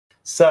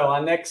So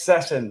our next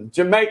session,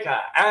 Jamaica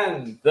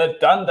and the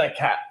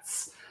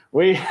Dundercats.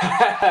 We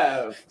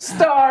have...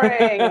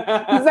 Starring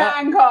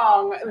Zan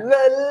Kong,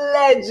 the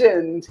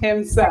legend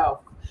himself.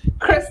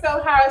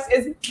 Christelle Harris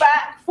is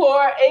back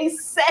for a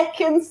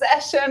second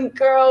session.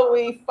 Girl,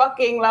 we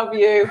fucking love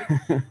you.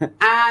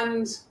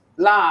 And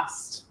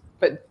last,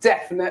 but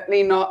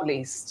definitely not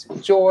least,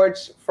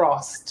 George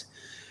Frost,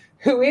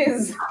 who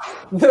is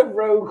the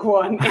rogue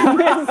one in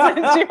this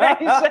situation.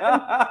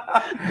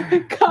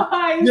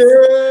 Guys,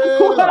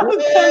 welcome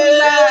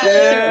back.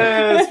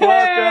 Yes,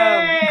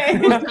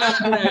 welcome. What's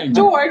happening?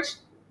 George,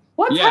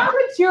 what's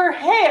happened to your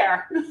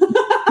hair?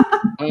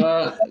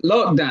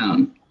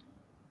 Lockdown.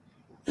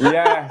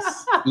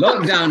 Yes.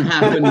 Lockdown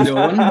happened,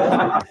 Dawn.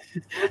 I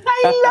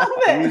love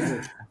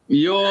it.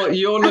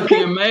 You're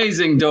looking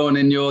amazing, Dawn,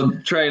 in your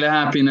trailer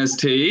happiness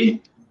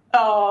tee.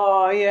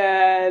 Oh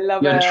yeah,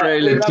 love Your it.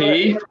 trailer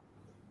tee.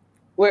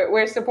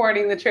 We're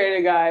supporting the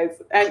trailer,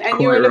 guys, and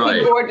you were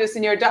looking gorgeous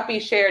in your Duppy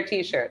Share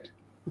T-shirt.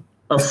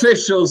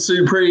 Official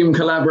Supreme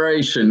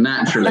collaboration,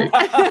 naturally. Is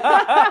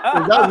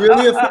that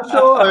really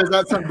official, or is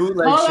that some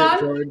bootleg shit,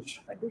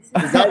 George?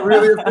 Is that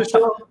really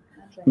official?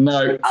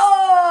 No.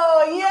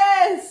 Oh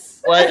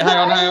yes. Wait,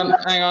 hang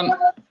on.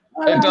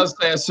 It does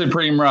say a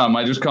Supreme rum.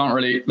 I just can't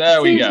really.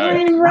 There we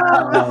go.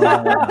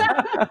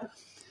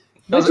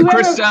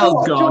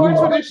 Christelle's gone. George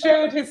would have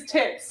showed his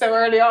tips so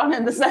early on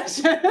in the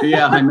session.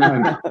 Yeah, I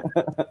know.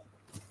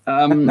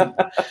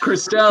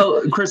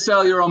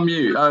 Christelle, you're on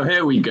mute. Oh,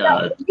 here we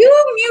go.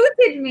 You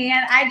muted me,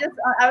 and I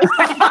was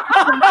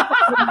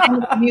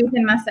trying to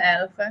muting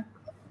myself.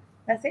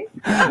 That's it.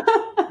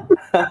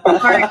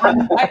 Sorry,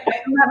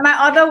 my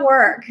other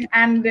work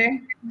and.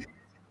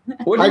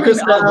 What do you mean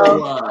other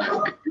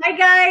work? Hi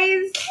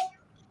guys.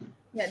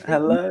 Yeah,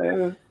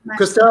 hello.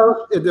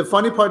 Christelle, the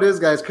funny part is,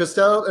 guys,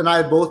 Christelle and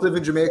I both live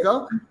in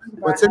Jamaica,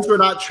 but since we're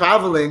not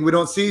traveling, we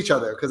don't see each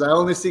other because I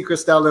only see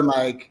Christelle in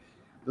like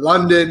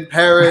London,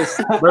 Paris,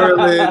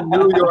 Berlin,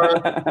 New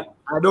York.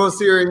 I don't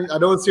see her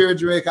in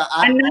Jamaica.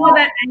 I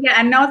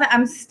know that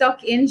I'm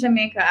stuck in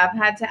Jamaica. I've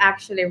had to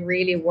actually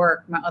really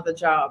work my other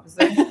jobs.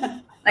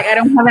 Like I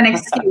don't have an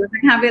excuse. I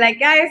can't be like,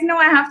 guys, no,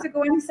 I have to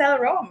go and sell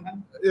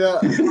rum.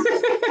 Yeah.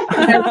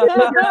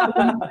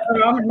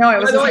 No, it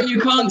was. By the way,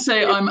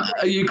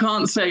 you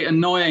can't say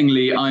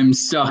annoyingly I'm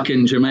stuck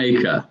in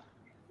Jamaica.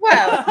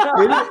 Well,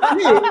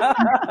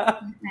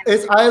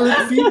 it's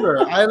island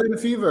fever. Island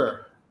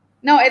fever.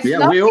 No, it's yeah.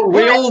 not.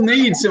 We all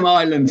need some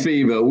island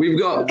fever. We've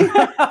got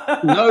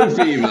no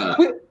fever.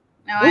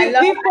 We've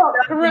got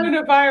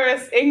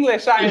coronavirus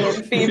English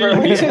island fever,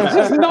 which is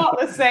just not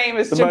the same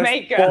as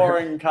Jamaica. Most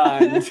boring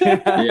kind.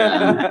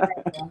 Yeah.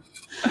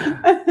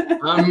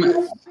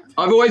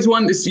 I've always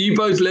wondered. So you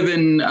both live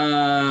in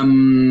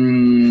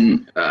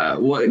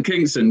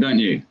Kingston, don't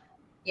you?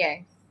 Yeah.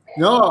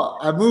 No,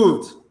 I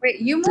moved. Wait,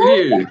 you moved?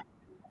 Did you?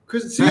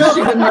 See, I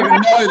didn't even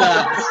know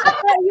that.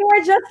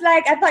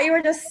 I thought you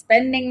were just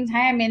spending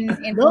time in.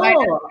 No, I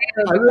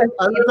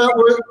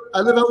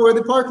live at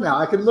Worthy Park now.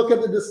 I can look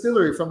at the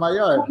distillery from my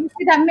yard.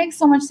 See, that makes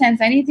so much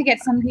sense. I need to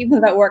get some people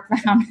that work for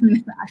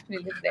Hampden that actually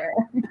live there.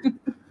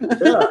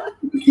 Yeah.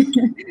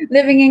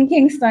 Living in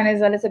Kingston is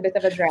a little bit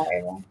of a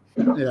drive.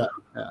 Yeah.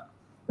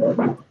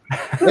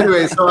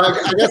 Anyway, so I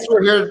guess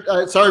we're here.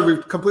 Sorry,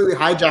 we've completely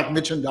hijacked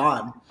Mitch and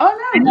Don. Oh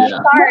no, Yeah.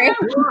 Sorry.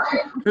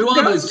 Who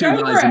are those two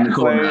guys in the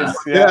corner?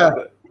 Yeah.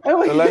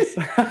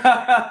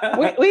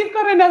 We've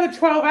got another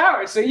 12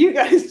 hours, so you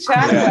guys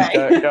chat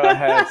away. Go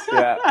ahead.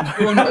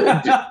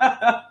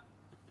 Yeah.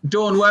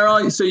 Dawn, where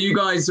are you? So you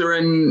guys are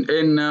in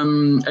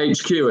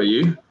HQ, are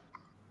you?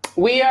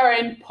 We are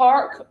in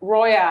Park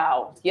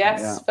Royale.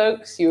 Yes,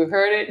 folks, you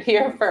heard it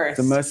here first.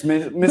 The most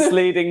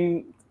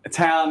misleading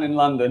town in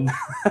London.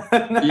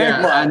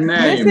 Yeah, and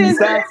name. This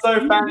sounds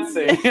so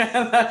fancy.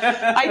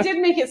 I did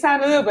make it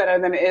sound a little better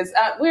than it is.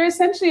 We're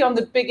essentially on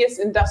the biggest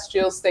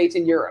industrial estate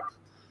in Europe.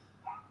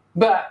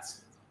 But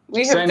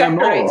we have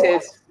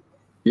decorated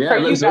for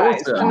you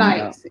guys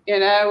tonight. You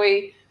know,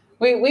 we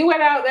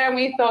went out there and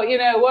we thought, you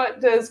know,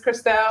 what does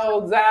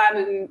Christelle,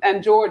 Zan,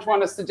 and George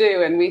want us to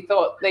do? And we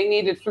thought they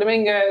needed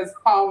flamingos,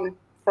 palm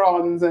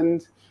fronds,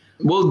 and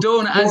well,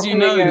 Dawn, as you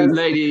know,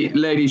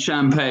 Lady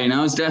Champagne,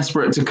 I was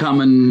desperate to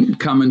come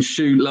and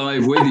shoot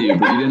live with you,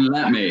 but you didn't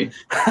let me.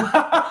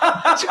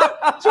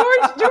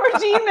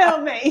 George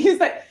emailed me. He's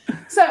like,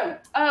 so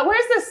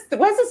where's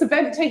this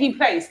event taking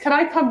place? Can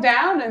I come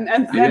down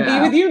and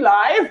be with you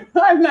live?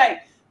 I'm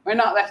like, we're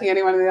not letting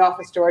anyone in the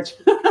office, George.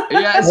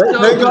 Yeah,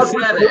 thank God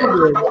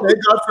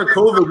for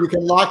COVID. You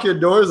can lock your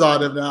doors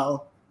on him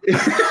now.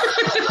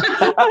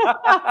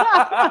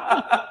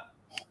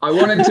 I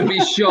wanted to be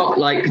shot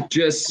like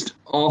just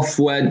off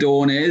where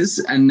Dawn is,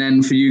 and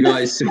then for you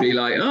guys to be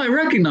like, oh, I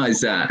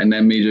recognize that, and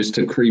then me just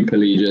to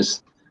creepily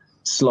just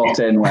slot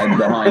in right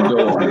behind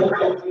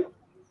Dawn.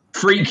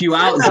 Freak you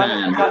out,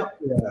 Zan.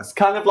 It's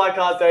kind of like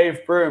our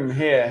Dave Broom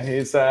here.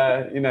 He's,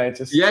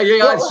 just... Yeah,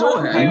 I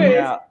saw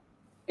him.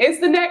 It's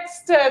the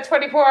next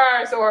 24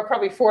 hours or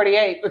probably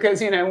 48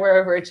 because,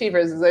 we're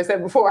overachievers, as I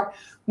said before.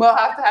 We'll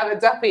have to have a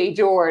Duppy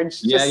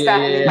George just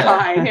standing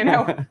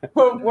behind,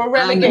 We'll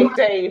relegate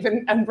Dave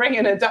and bring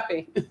in a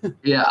Duppy.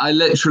 Yeah, I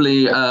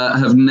literally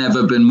have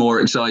never been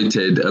more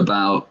excited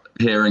about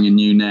hearing a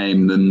new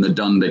name than the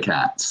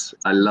Dundercats.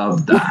 I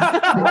loved that.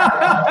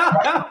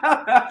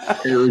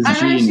 It was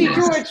genius. Actually,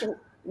 George,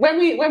 when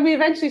we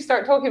eventually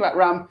start talking about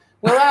rum,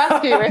 we'll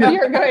ask you if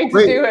you're going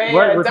to do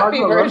a Duppy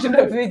version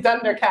of the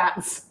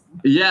Dundercats.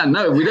 Yeah,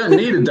 no, we don't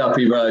need a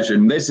Duppy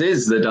version. This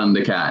is the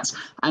Dundercats.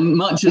 And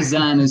much as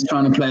Zan is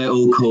trying to play it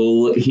all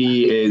cool,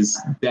 he is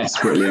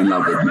desperately in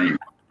love with me.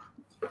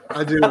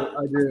 I do.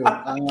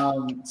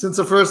 Since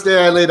the first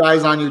day I laid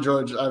eyes on you,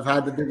 George, I've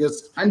had the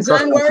biggest... And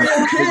Zan, where are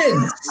your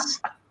kids?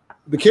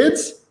 The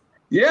kids?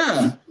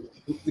 Yeah.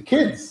 The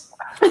kids.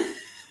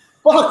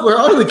 Fuck, where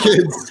are the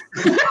kids?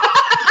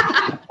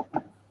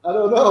 I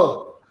don't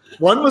know.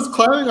 One was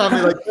climbing on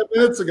me like 10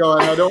 minutes ago,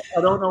 and I don't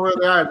know where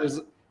they are.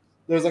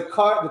 There's a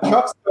car, the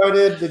truck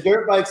started, the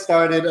dirt bike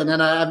started, and then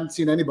I haven't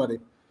seen anybody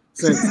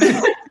since.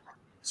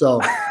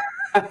 So,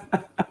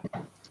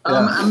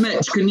 and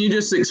Mitch, can you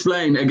just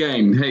explain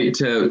again? Hate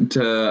to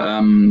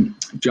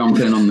jump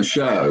in on the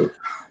show,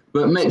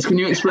 but Mitch, can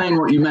you explain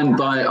what you meant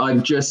by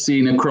 "I've just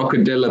seen a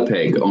crocodile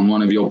pig" on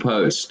one of your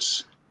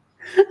posts?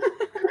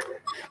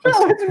 That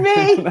was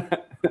me.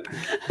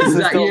 Is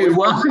that you?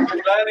 What?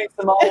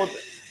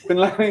 Been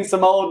learning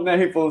some old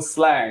naval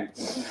slang.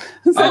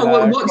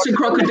 What's a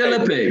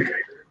crocodile pig?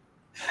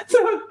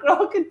 So a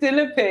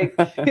crocodile pig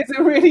is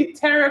a really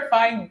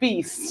terrifying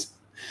beast.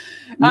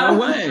 No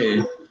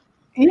way.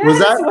 Yes, was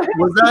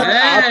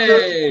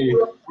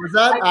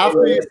that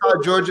after you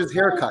saw George's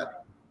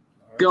haircut?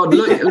 God,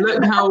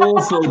 look how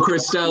awful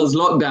Christelle's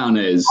lockdown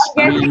is.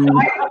 I'm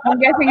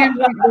guessing I'm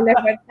going to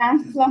deliver.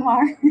 Thanks,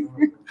 Lamar.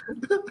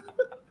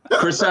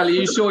 Christelle, are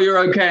you sure you're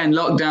okay in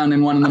lockdown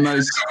in one of the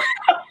most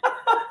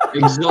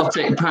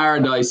exotic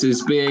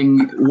paradises,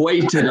 being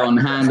waited on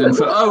hand and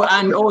foot? Oh,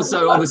 and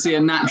also obviously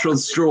a natural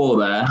straw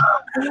there.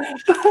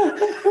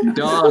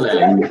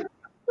 Darling.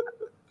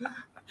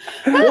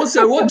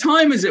 Also, what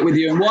time is it with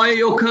you and why are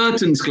your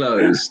curtains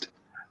closed?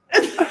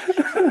 It's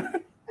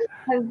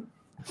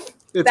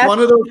one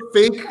of those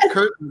fake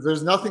curtains.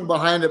 There's nothing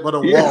behind it but a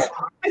wall.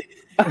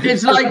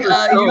 It's like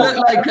you look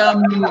like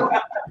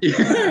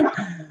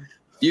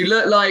you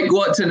look like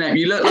what's her name?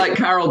 You look like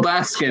Carol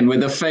Baskin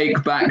with a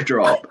fake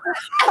backdrop.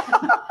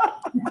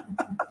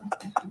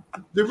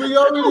 Did we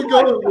already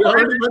go? We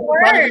already went to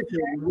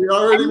Paddington. We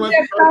already went to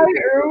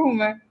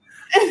room.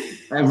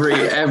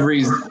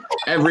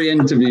 Every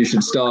interview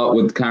should start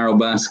with Carol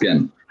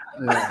Baskin.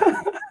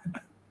 Yeah.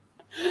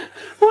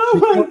 Oh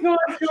my God,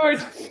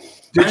 George.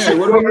 Anyway,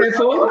 what are we here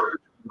for?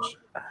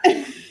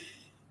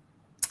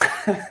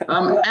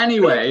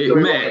 Anyway,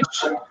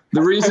 Mitch,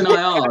 the reason I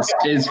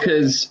asked is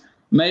because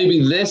maybe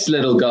this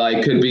little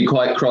guy could be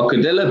quite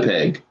crocodile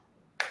pig.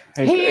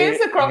 He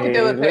is a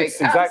crocodile pig,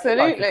 exactly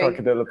absolutely. Like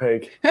a crocodile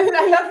pig.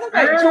 I love the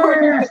fact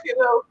George did a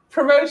little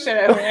promotion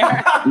over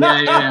here.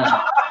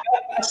 Yeah.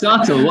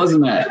 Subtle,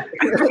 wasn't it?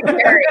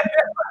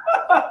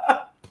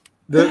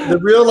 The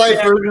real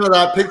life version of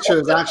that picture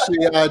is actually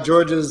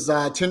George's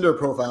Tinder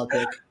profile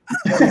pic.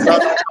 He's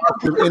got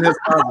in his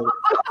closet.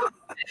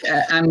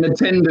 And the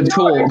Tinder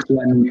talks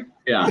when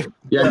go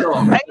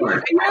on. Are you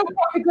a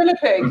crocodile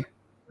pig?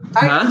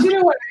 Do you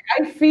know what?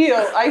 I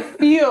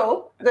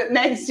feel that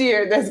next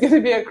year there's going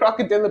to be a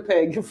crocodile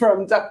pig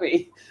from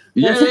Duppy.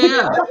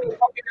 Yeah.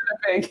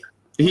 Pig.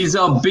 He's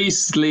our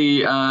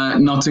beastly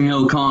Notting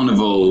Hill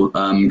Carnival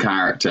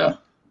character.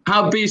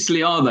 How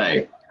beastly are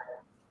they?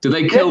 Do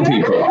they kill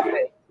people?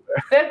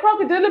 They're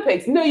crocodile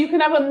pigs. No, you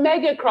can have a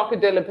mega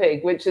crocodile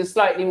pig, which is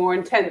slightly more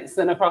intense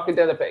than a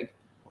crocodile pig.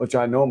 Or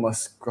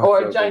ginormous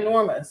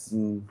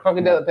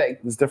crocodile pig.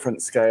 There's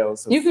different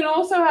scales. You can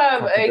also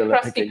have a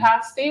crusty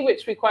pasty,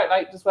 which we quite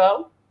liked as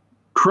well.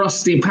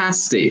 Crusty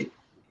pasty?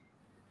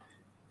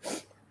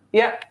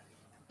 Yeah.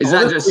 Is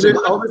that just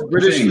all this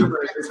British humor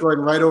is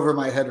going right over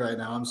my head right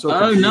now? I'm so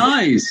confused.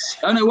 Nice.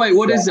 Oh, no, wait,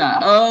 what is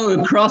that? Oh,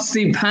 a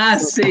crusty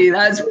pasty.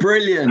 That's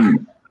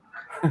brilliant.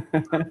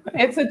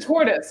 It's a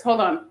tortoise.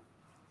 Hold on.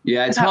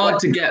 Yeah, it's hard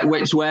to get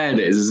which way it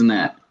is, isn't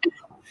it?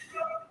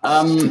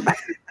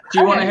 Do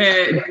you want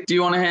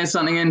to hear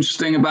something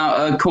interesting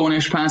about a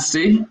Cornish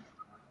pasty?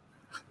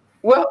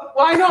 Well,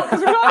 why not?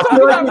 Because we're not I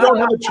feel like we don't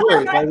have a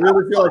choice. I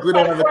really feel like we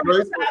don't have a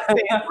choice.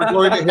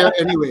 We're going to hear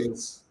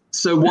anyways.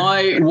 So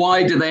why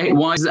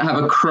does it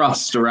have a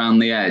crust around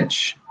the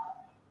edge?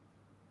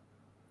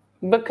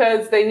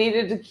 Because they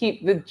needed to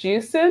keep the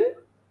juice in?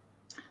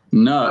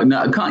 No,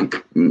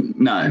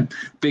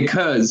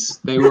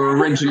 because they were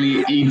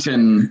originally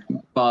eaten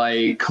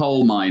by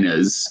coal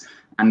miners,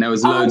 and there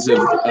was loads of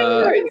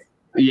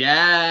there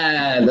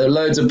are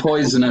loads of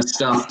poisonous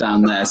stuff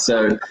down there.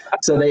 So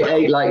they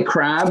ate like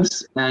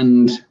crabs,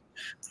 and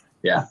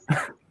yeah.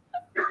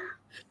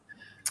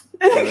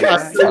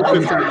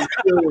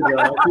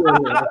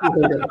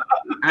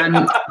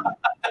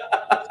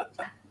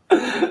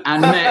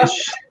 And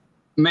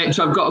Mitch,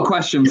 I've got a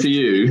question for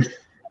you.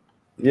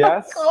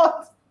 Yes.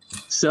 God.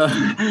 So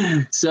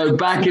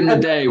back in the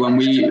day when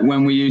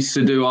we used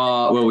to do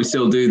we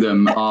still do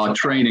them, our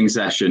training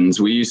sessions,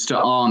 we used to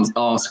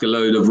ask a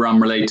load of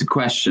rum-related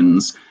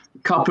questions. A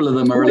couple of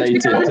them are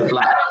related to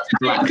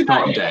Black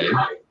Pot Day.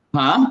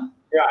 Huh?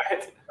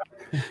 Right.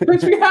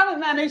 Which we haven't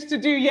managed to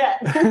do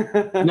yet.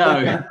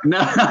 No.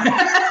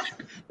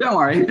 Don't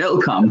worry,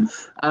 it'll come.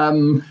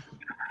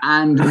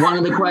 And one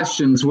of the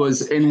questions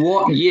was, in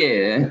what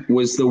year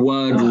was the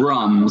word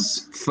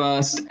rum's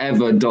first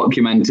ever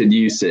documented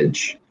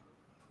usage?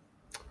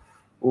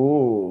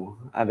 Ooh,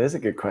 that is a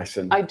good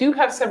question. I do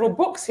have several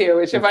books here,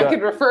 which if I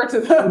could refer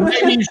to them.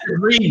 Maybe you should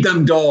read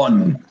them,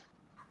 Dawn.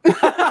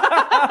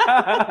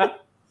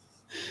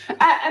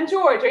 And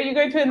George, are you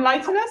going to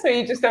enlighten us, or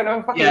you just don't have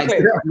a fucking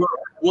clue?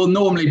 Well,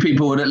 normally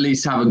people would at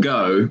least have a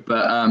go,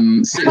 but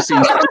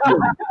 1661.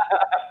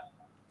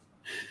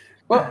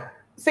 Well,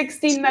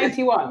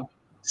 1691.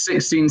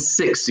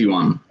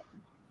 1661.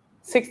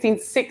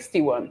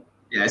 1661.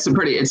 Yeah, it's a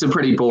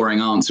pretty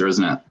boring answer,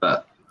 isn't it?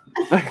 But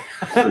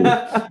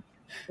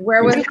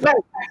Where was it?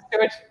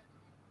 George?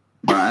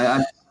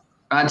 right,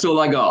 that's all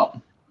I got.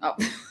 Oh.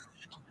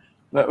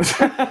 That's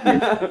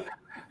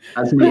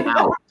me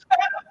out.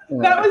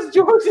 That was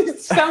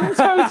George's sum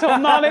total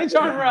knowledge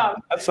on rum.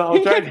 That's the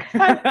whole joke.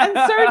 And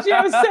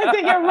Sergio said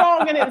that you're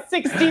wrong, and it's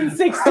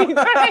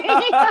 1663.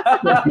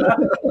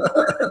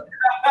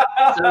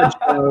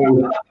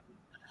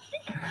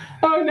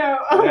 Oh no!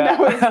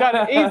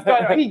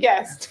 He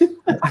guessed.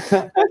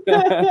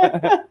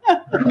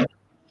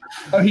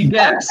 Oh, he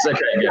guessed. Okay,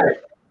 good.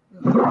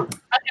 Okay,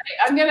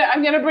 I'm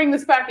gonna bring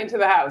this back into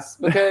the house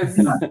because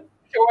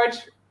George,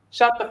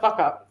 shut the fuck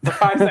up for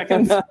 5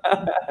 seconds.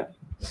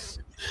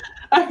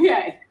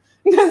 Okay,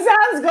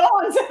 Zan's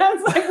gone.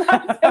 Zan's like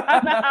right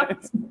around the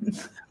house,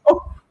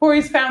 or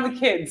he's found the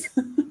kids.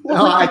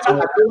 No, I feel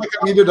like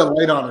I needed a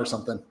light on or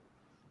something.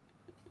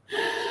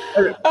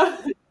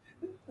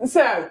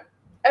 So,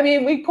 I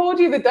mean, we called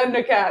you the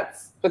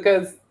Dundercats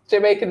because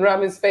Jamaican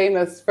rum is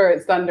famous for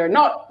its dunder.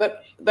 Not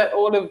that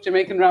all of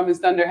Jamaican rum is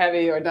dunder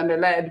heavy or dunder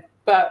lead,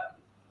 but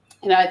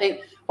I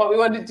think what we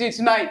wanted to do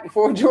tonight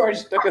before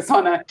George took us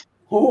on a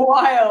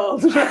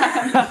wild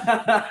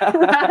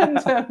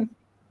random.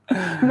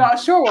 I'm not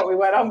sure what we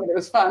went on, but it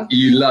was fun.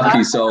 You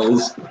lucky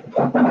souls.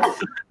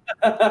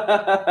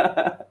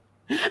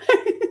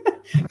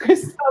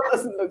 Christelle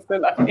doesn't look so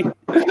lucky.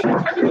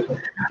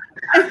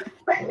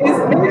 Maybe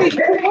we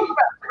can talk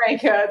about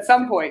Jamaica at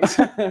some point.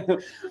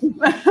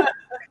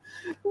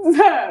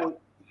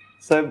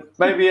 So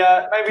maybe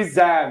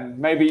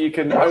Zan, maybe you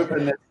can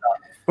open this up.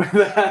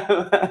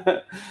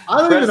 I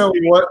don't even know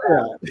what.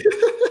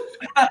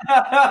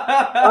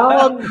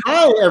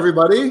 Hi,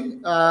 everybody.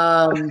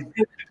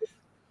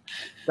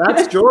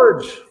 That's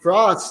George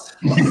Frost.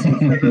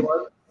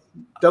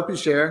 Duppy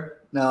Share.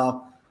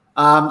 No,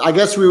 I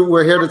guess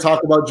we're here to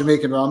talk about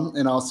Jamaican rum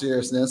in all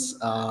seriousness.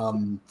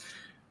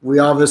 We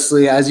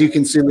obviously, as you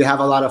can see, we have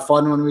a lot of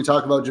fun when we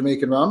talk about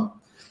Jamaican rum.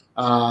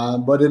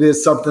 But it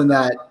is something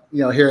that,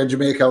 here in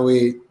Jamaica,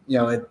 we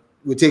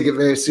take it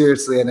very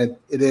seriously, and it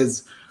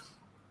is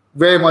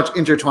very much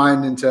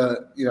intertwined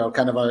into,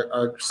 kind of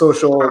our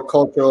social,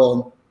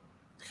 cultural,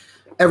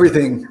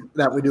 everything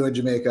that we do in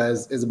Jamaica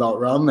is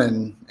about rum.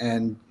 And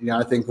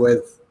I think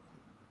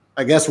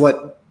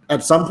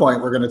at some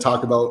point we're going to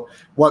talk about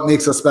what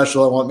makes us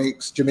special and what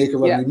makes Jamaica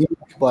rum unique.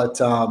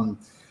 But,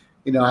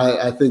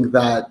 I think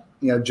that,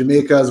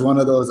 Jamaica is one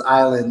of those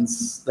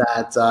islands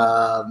that,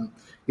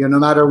 no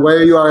matter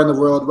where you are in the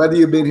world, whether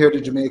you've been here to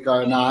Jamaica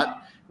or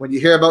not, when you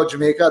hear about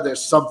Jamaica,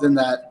 there's something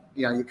that,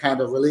 you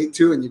kind of relate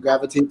to and you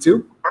gravitate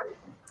to.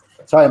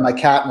 Sorry, my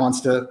cat wants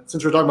to,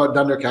 since we're talking about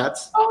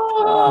Dundercats.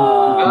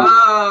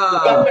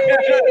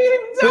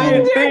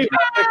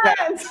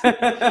 Dundercats!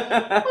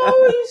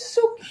 Oh, he's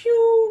so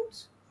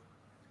cute.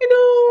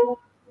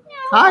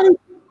 Hi.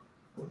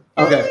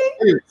 Okay.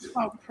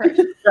 Oh,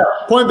 precious. Yeah.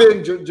 Point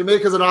being,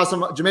 Jamaica's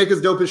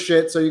Jamaica's dope as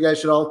shit, so you guys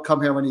should all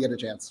come here when you get a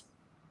chance.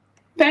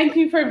 Thank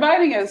you for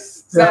inviting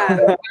us,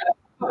 Zan.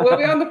 We'll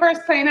be on the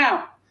first plane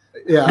out.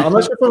 Yeah,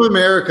 unless you're from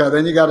America,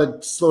 then you got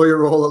to slow your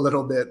roll a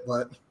little bit.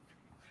 But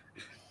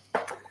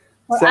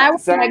Well,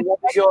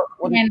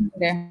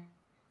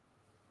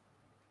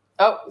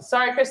 Oh,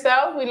 sorry,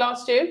 Christelle, we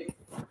lost you.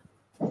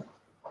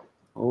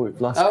 Oh,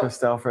 we've lost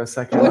Christelle for a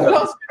second. We've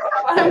lost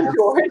Christelle,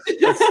 George.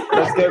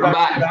 Let's go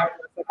back.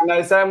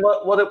 No, Sam,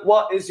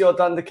 what is your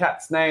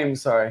Dundercat's name?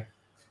 Sorry.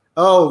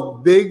 Oh,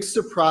 big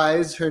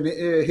surprise!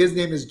 His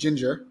name is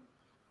Ginger.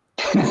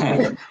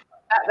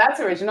 That's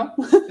original.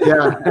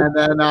 Yeah, and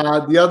then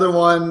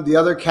the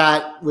other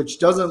cat, which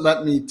doesn't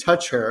let me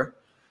touch her,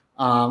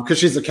 because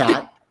she's a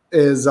cat,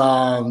 is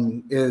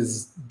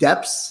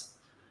Deps.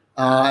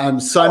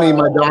 And Sunny,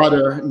 my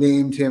daughter,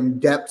 named him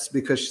Deps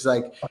because she's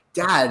like,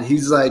 Dad,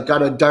 he's like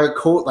got a dark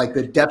coat like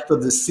the depth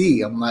of the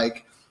sea. I'm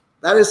like,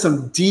 that is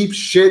some deep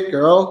shit,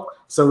 girl.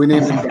 So we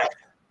named him Deps.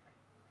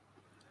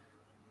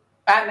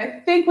 And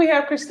I think we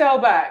have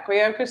Christelle back.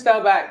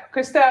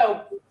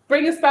 Christelle,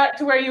 bring us back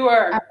to where you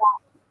were.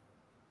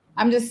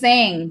 I'm just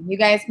saying, you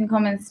guys can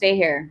come and stay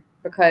here.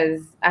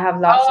 because I have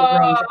lots of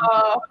rooms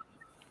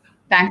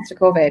thanks to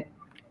COVID.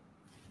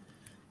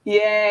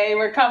 Yay,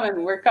 we're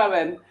coming. We're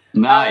coming.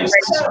 Nice.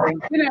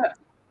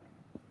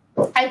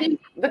 I think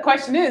the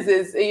question is,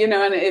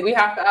 and we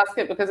have to ask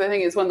it because I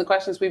think it's one of the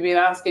questions we've been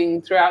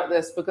asking throughout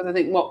this, because I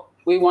think what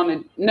we want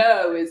to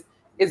know is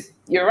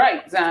you're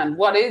right, Zan,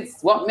 what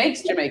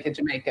makes Jamaica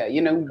Jamaica?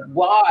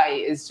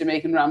 Why is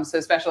Jamaican rum so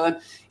special? And,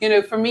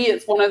 for me,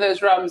 it's one of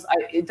those rums,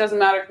 it doesn't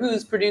matter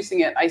who's producing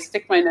it. I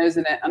stick my nose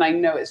in it and I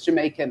know it's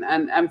Jamaican.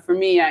 And for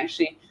me,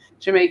 actually,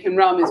 Jamaican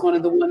rum is one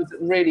of the ones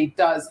that really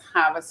does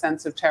have a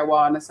sense of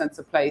terroir and a sense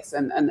of place,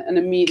 and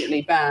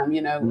immediately,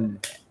 bam,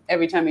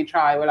 every time we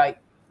try, we're like,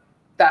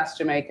 that's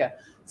Jamaica.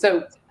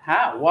 So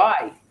how?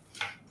 Why?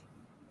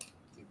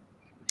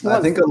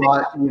 I think a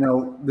lot,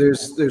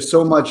 there's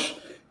so much.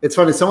 It's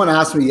funny. Someone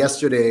asked me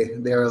yesterday,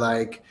 they were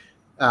like,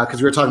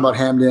 because we were talking about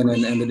Hampden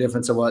and the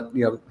difference of what,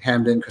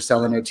 Hampden,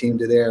 Christelle and their team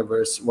do there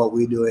versus what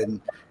we do in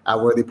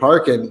Worthy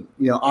Park. And,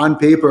 on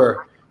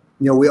paper,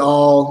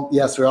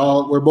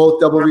 we're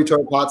both double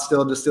retort pot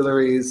still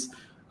distilleries.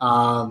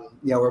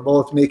 We're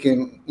both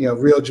making,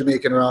 real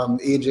Jamaican rum,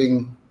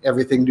 aging,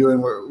 everything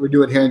we're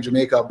doing here in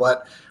Jamaica.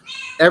 But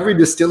every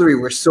distillery,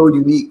 we're so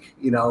unique,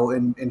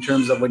 in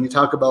terms of when you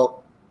talk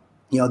about,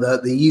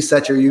 the yeast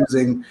that you're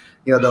using,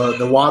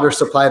 the water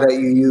supply that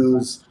you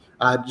use,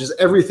 just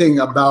everything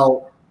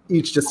about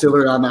each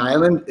distillery on the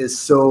island is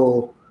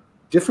so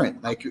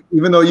different. Like,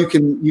 even though you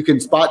can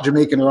spot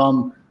Jamaican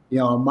rum,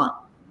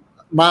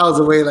 miles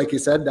away, like you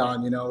said,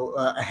 Don,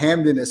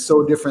 Hampden is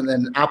so different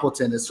than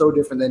Appleton, is so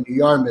different than New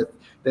Yarmouth,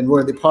 than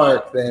Worthy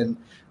Park, than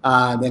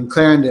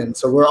Clarendon.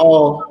 So we're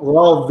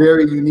all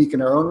very unique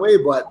in our own way.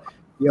 But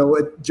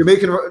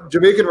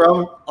Jamaican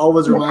rum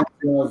always reminds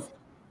me of,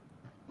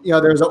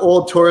 there's an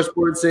old tourist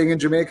board saying in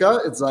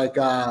Jamaica. It's like,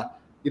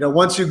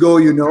 once you go,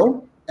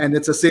 and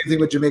it's the same thing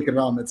with Jamaican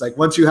rum. It's like,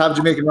 once you have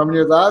Jamaican rum in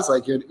your glass,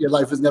 like your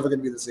life is never going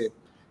to be the same,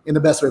 in the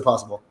best way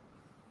possible.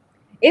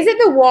 Is it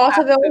the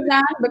water though,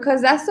 Zan?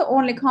 Because that's the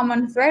only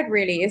common thread,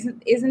 really,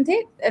 isn't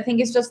it? I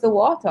think it's just the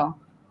water.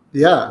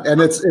 Yeah,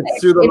 and it's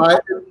through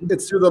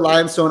the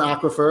limestone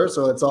aquifer,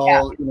 so it's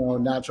all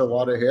natural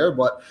water here.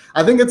 But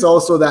I think it's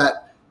also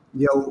that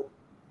if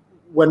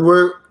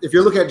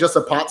you're looking at just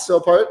the pot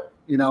still part,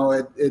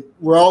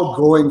 we're all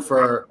going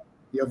for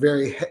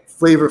very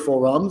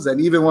flavorful rums, and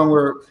even when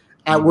we're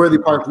at Worthy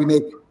Park, we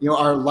make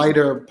our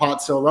lighter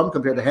pot still rum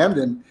compared to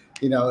Hampden.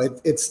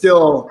 It's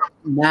still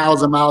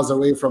miles and miles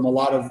away from a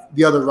lot of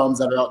the other rums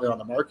that are out there on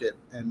the market,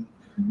 and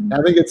I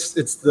think it's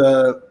just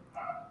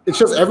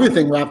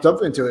everything wrapped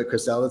up into it,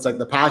 Christelle. It's like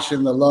the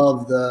passion, the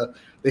love, the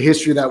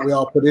history that we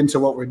all put into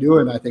what we're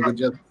doing. I think it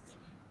just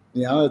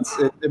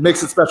it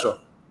makes it special.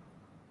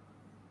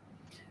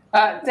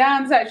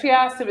 Dan's actually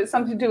asked if it's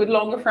something to do with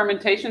longer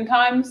fermentation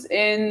times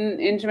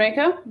in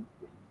Jamaica.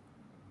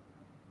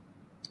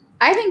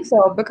 I think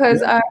so, because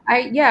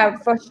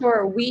for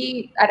sure.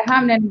 We at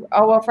Hampden,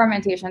 our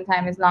fermentation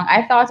time is long.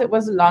 I thought it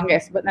was the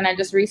longest, but then I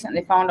just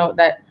recently found out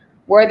that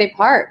Worthy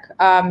Park,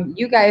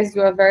 you guys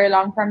do a very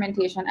long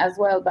fermentation as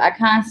well. But I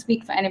can't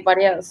speak for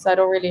anybody else, so I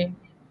don't really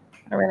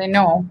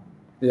know.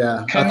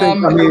 Yeah,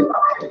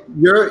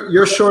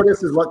 your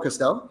shortest is what,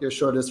 Christelle? Your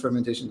shortest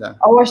fermentation time?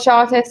 Our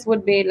shortest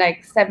would be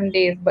like 7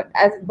 days, but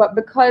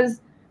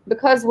because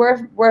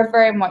we're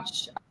very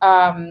much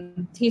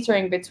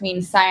teetering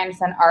between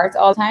science and art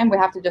all the time, we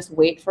have to just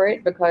wait for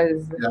it,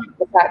 because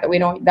the fact that we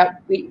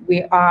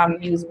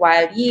use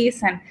wild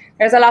yeast, and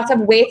there's a lot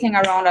of waiting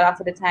around a lot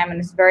of the time, and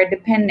it's very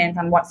dependent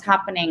on what's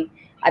happening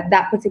at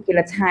that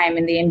particular time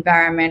in the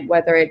environment,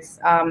 whether it's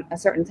a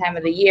certain time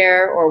of the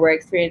year or we're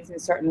experiencing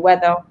certain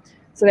weather.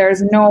 So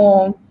there's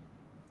no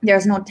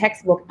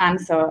textbook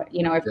answer.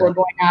 If we're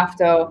going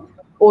after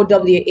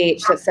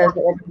OWH that says that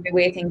we're going to be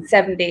waiting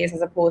 7 days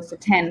as opposed to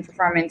 10 for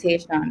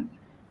fermentation.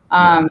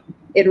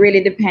 It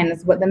really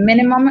depends, but the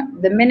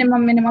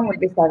minimum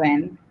would be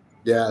 7.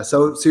 Yeah.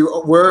 So see,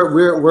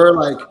 we're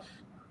like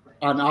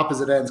on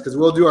opposite ends, because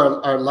we'll do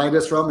our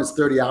lightest rum is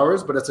 30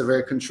 hours, but it's a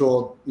very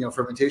controlled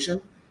fermentation,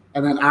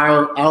 and then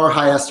our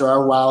highest or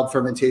our wild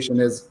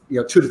fermentation is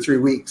 2 to 3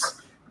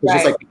 weeks. It's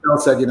just like Bill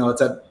said,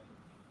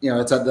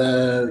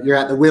 you're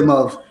at the whim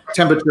of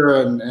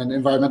temperature and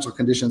environmental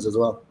conditions as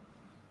well.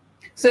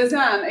 So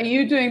Zan, are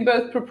you doing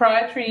both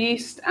proprietary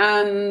yeast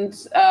and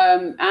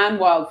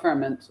wild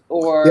ferment,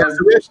 or? Yeah, so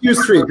we actually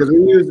use 3, because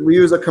we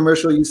use a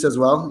commercial yeast as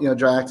well,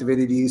 dry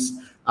activated yeast.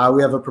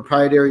 We have a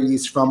proprietary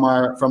yeast from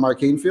our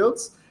cane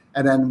fields,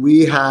 and then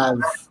we have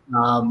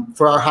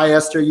for our high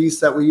ester yeast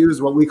that we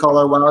use, what we call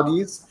our wild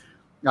yeast.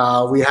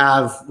 We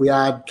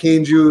add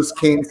cane juice,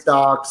 cane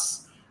stalks,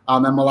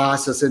 and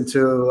molasses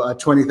into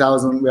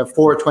 20,000. We have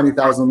 4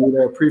 20,000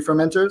 liter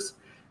pre-fermenters,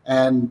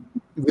 and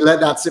we let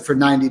that sit for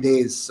 90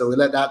 days. So we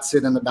let that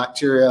sit in the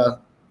bacteria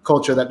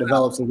culture that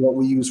develops, is what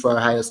we use for our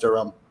high ester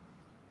rum.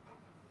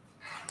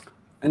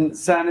 And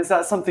Zan, is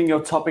that something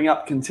you're topping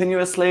up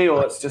continuously,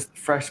 or it's just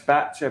fresh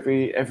batch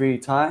every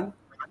time?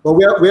 Well,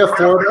 we have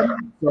 4 of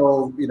them,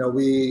 so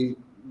we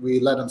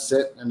let them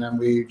sit, and then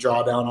we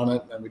draw down on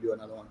it, and we do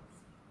another one.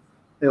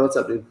 Hey, what's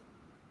up, dude?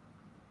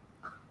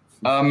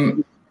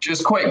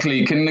 Just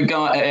quickly, can the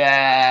guy?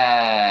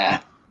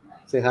 Yeah.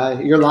 Say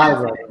hi. You're live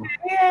right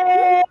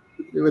now.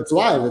 It's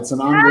live. It's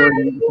an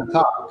ongoing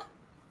talk.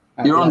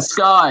 You're on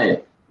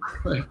Sky.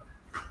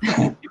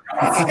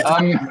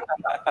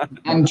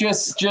 And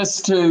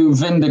just to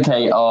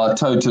vindicate our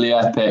totally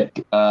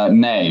epic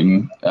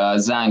name,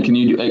 Zan, can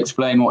you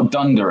explain what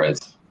Dunder is?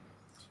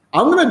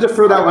 I'm going to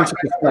defer that one to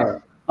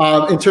Christelle.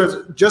 In terms,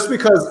 just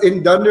because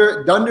in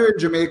Dunder in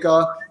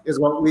Jamaica is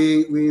what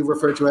we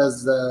refer to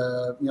as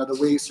the the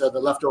waste or the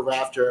leftover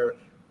after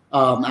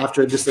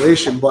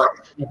distillation. But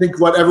I think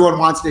what everyone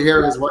wants to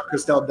hear is what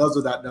Christelle does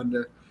with that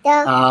Dunder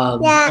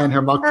and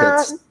her muck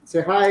pits.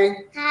 Say hi.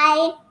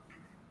 Hi.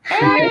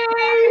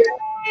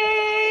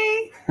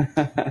 Hey.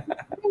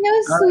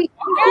 Hello, sweet.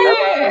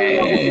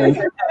 Hey.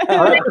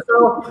 All right,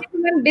 Christelle.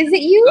 Come and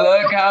visit you.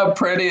 Look how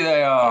pretty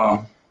they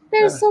are.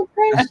 They're so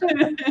precious.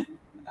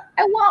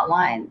 I want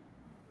one.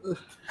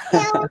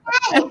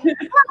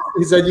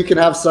 He said you can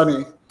have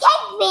Sunny.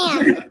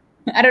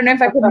 I don't know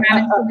if I could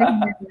manage to live in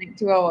like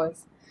 2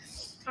 hours.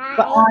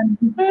 But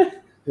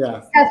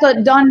Yeah.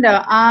 so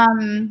Dunder,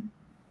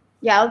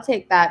 yeah, I'll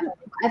take that.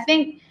 I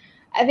think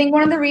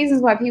one of the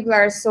reasons why people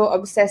are so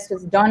obsessed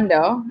with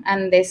Dunder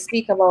and they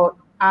speak about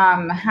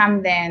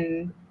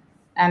Hampden,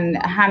 and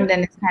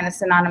Hampden is kind of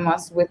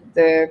synonymous with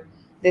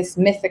this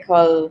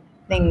mythical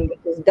thing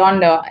which is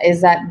Dunder, is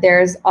that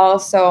there's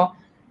also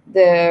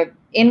the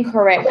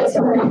incorrect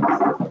one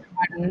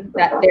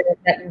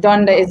that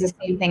Dunder is the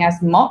same thing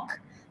as muck.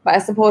 But I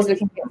suppose we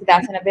can get to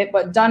that in a bit.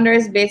 But Dunder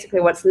is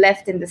basically what's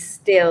left in the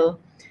still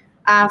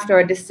after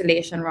a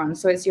distillation run.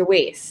 So it's your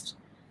waste.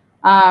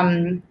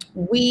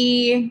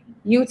 We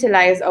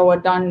utilize our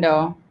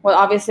Dunder. Well,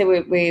 obviously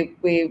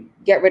we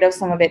get rid of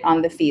some of it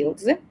on the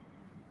fields,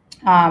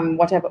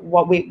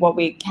 what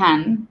we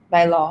can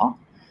by law,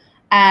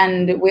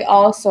 and we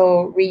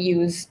also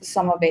reuse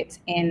some of it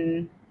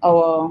in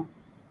our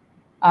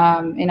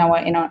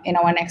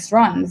next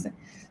runs.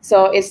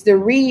 So it's the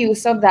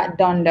reuse of that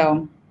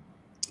Dunder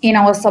in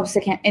our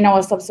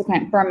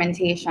subsequent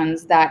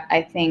fermentations that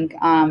I think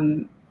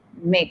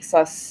makes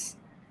us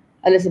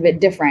a little bit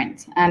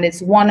different, and it's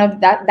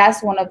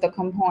that's one of the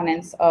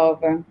components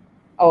of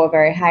our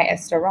very high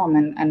ester rum,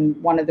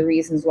 and one of the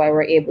reasons why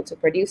we're able to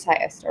produce high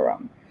ester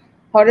rum.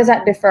 How does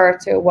that differ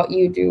to what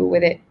you do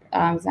with it,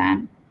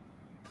 Zan?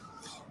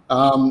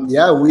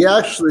 Yeah,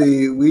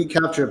 we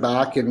capture it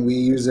back and we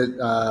use it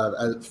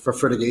for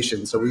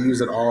fertigation. So we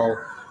use it all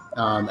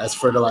as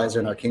fertilizer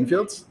in our cane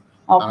fields.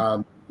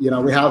 Okay.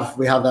 We have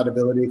that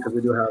ability because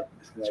we do have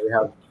we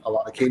have a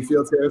lot of cane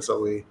fields here,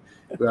 so we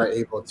are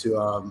able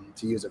to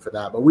use it for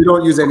that. But we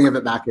don't use any of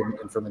it back in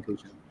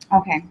fermentation.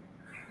 Okay.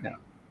 Yeah.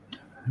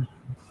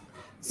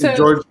 So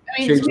George,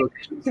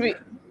 to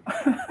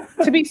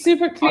be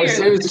super clear,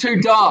 it was too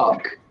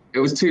dark. It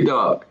was too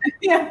dark.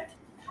 Yeah.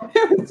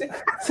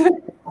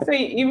 So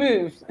you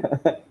moved.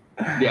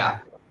 Yeah.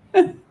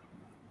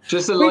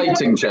 Just a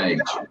lighting change.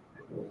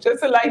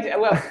 Just a light.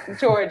 Well,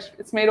 George,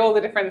 it's made all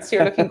the difference.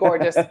 You're looking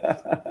gorgeous.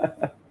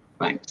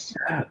 Thanks.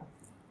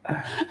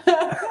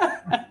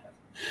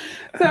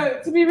 So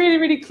to be really,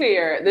 really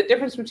clear, the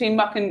difference between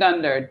muck and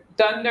Dunder.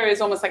 Dunder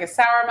is almost like a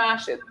sour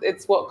mash.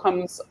 It's what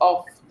comes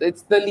off.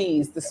 It's the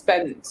lees, the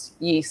spent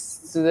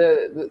yeast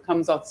that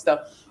comes off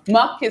stuff.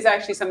 Muck is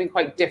actually something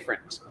quite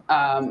different,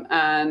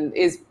 and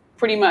is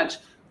pretty much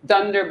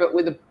Dunder, but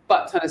with a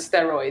butt ton of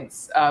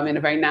steroids in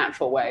a very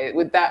natural way.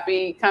 Would that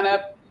be kind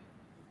of?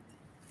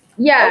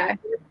 Yeah,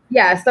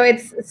 yeah. So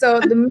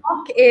the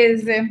muck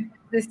is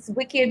this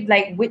wicked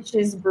like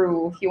witch's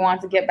brew. If you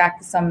want to get back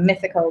to some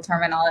mythical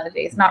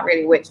terminology, it's not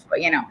really witch, but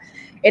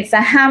it's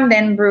a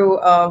Hampden brew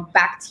of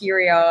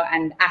bacteria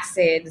and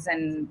acids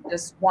and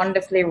just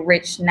wonderfully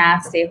rich,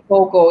 nasty,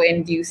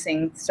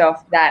 hogo-inducing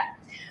stuff that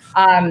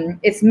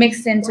it's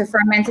mixed into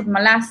fermented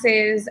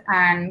molasses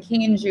and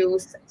cane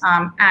juice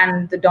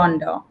and the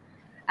Dunder,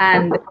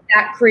 and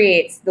that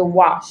creates the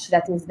wash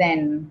that is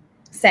then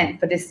sent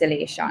for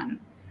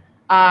distillation.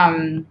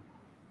 And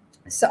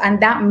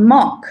that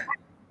muck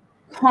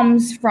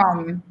comes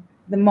from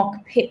the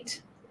muck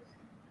pit.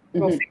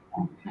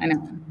 Mm-hmm. I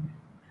know.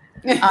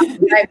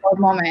 Right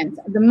moment.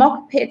 The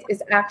muck pit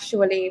is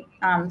actually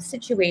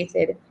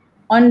situated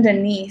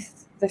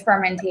underneath the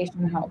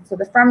fermentation house. So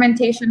the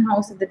fermentation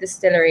house of the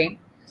distillery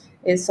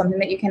is something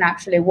that you can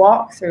actually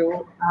walk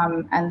through,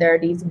 and there are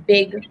these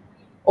big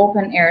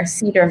open air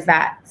cedar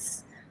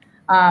vats,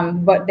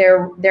 but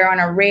they're on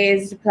a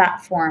raised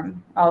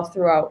platform all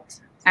throughout,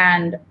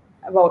 and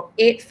about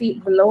 8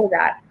 feet below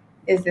that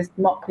is this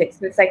muck pit.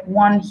 So it's like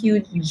one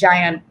huge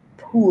giant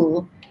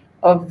pool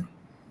of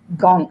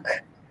gunk.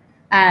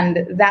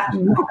 And that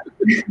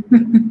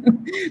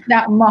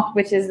muck,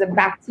 which is the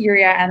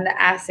bacteria and the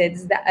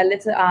acids,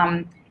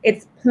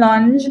 it's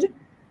plunged.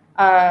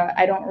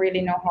 I don't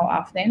really know how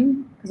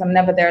often because I'm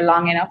never there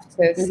long enough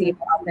to see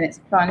how often it's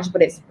plunged,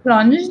 but it's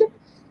plunged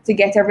to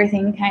get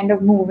everything kind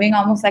of moving,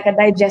 almost like a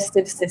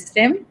digestive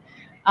system.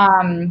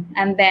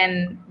 And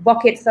then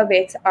buckets of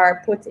it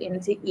are put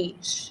into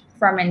each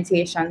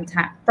fermentation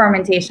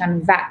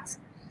vat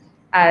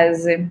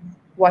as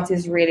what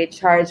is really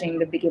charging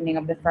the beginning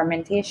of the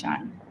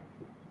fermentation.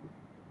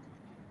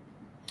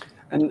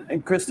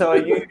 And Christelle, are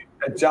you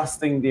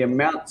adjusting the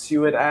amounts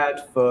you would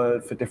add for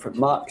different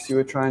marks you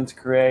were trying to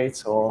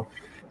create, or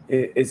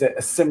is it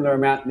a similar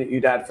amount that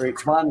you'd add for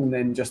each one, and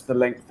then just the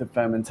length of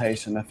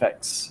fermentation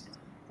affects?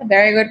 A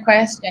very good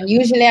question.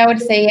 Usually I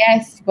would say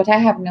yes, but I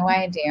have no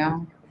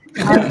idea.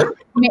 I'll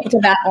commit to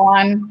that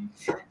one.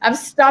 I've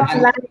stopped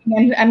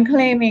lying and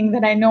claiming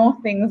that I know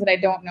things that I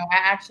don't know. I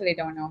actually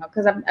don't know,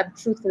 because I've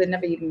truthfully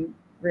never even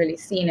really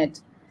seen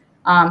it.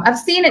 I've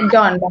seen it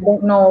done, but I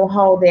don't know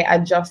how they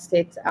adjust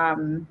it.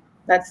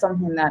 That's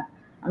something that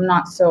I'm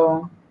not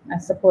so, I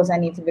suppose I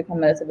need to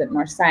become a little bit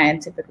more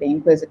scientifically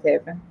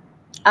inquisitive.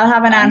 I'll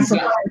have an answer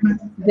for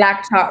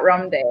Black Tot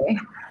Rum Day.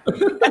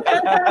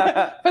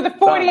 For the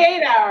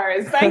 48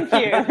 hours. Thank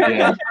you.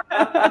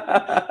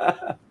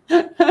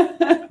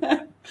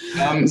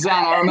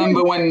 Zan, I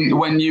remember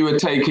when you were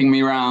taking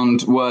me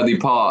around Worthy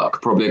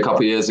Park, probably a couple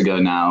of years ago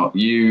now,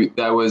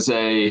 there was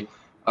a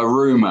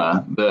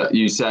rumor that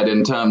you said,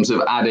 in terms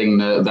of adding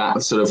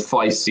that sort of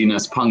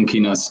feistiness,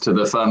 punkiness to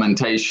the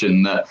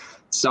fermentation, that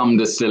some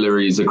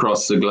distilleries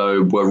across the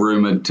globe were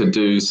rumored to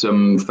do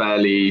some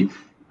fairly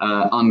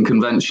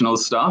unconventional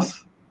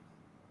stuff.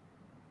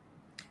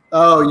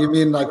 Oh, you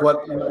mean like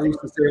what I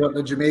used to say, what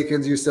the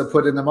Jamaicans used to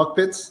put in the muck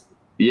pits?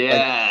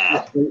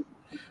 Yeah.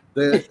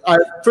 Like,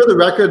 for the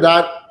record,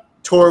 that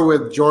tour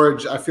with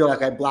George, I feel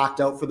like I blacked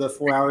out for the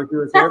 4 hours he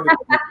was there.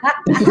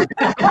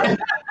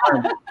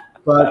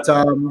 But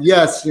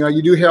yes,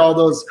 you do hear all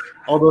those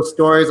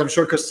stories. I'm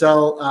sure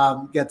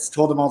Christelle gets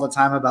told them all the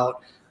time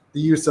about the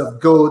use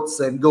of goats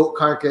and goat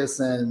carcass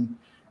and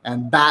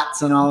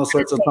bats and all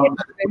sorts of stuff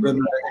in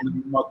the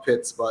muck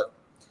pits. But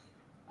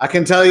I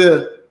can tell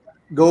you,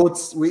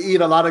 goats, we eat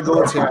a lot of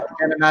goats here. I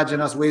can't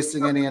imagine us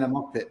wasting any in a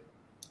muck pit.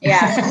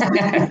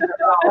 Yeah.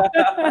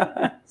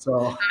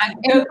 So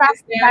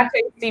it's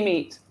tasty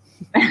meat.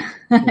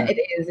 It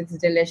is. It's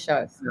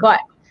delicious. Yeah.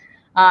 But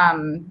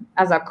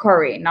as a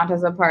curry, not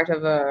as a part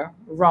of a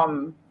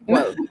rum.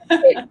 Well,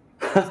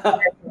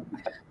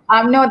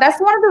 no, that's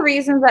one of the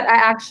reasons that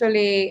I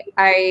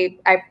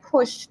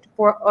pushed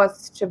for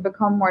us to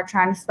become more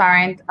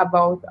transparent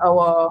about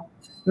our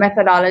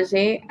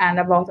methodology and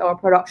about our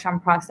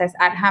production process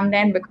at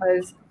Hampden,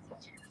 because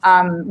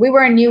we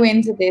were new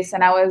into this,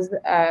 and I was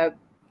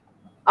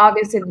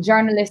obviously the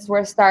journalists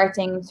were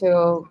starting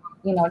to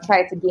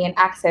try to gain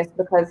access,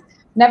 because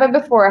never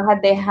before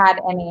had they had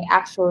any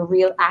actual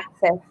real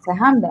access to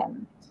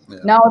Hampden. Yeah.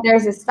 Now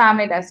there's this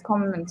family that's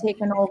come and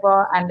taken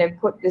over, and they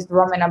put this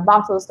rum in a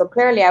bottle. So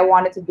clearly I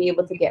wanted to be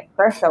able to get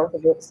fresh out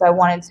of it. So I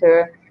wanted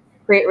to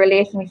create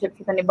relationships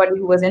with anybody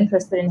who was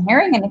interested in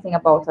hearing anything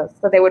about us.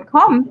 So they would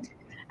come,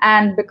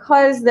 and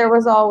because there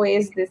was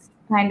always this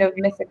kind of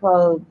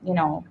mythical,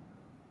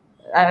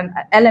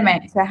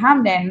 element to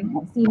Hampden,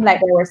 it seemed like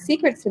there were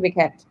secrets to be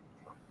kept.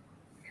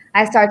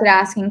 I started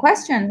asking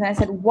questions, and I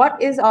said,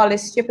 what is all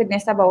this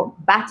stupidness about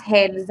bat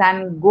heads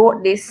and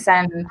goat this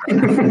and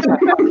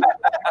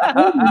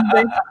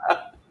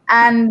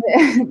and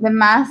the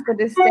master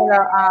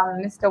distiller,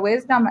 Mr.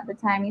 Wisdom at the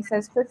time, he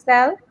says,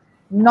 Christelle,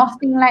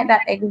 nothing like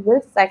that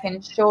exists. I can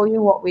show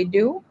you what we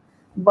do,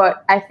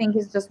 but I think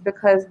it's just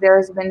because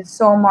there's been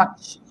so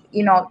much,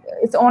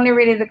 it's only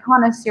really the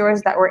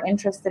connoisseurs that were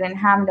interested in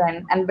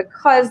Hampden, and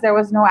because there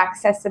was no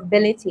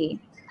accessibility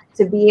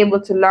to be able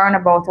to learn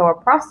about our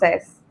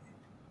process,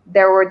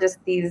 there were just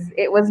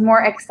it was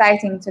more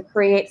exciting to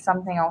create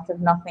something out of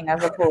nothing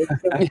as opposed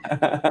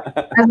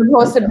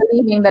to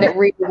believing that it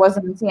really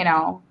wasn't,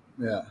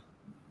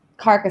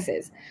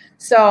 carcasses.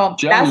 So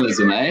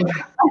journalism, eh?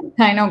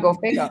 I know, go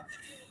figure.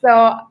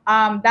 So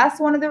that's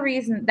one of the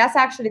reasons, that's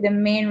actually the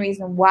main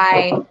reason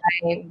why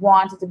I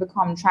wanted to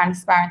become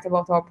transparent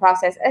about our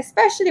process,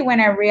 especially when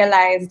I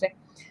realized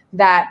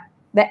that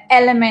the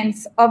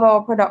elements of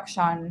our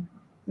production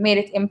made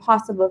it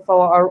impossible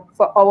for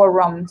our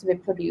rum to be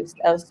produced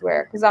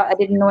elsewhere, because I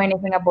didn't know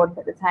anything about it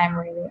at the time,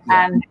 really.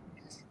 Yeah. And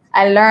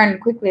I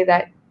learned quickly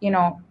that,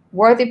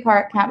 Worthy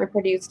Park can't be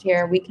produced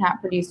here. We can't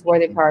produce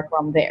Worthy Park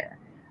rum there.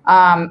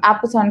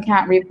 Appleton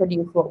can't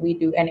reproduce what we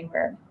do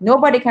anywhere.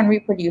 Nobody can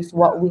reproduce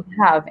what we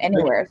have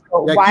anywhere.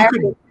 So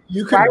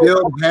you could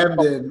build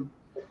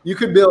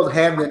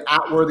Hampden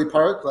at Worthy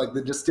Park, like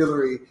the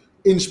distillery,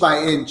 inch by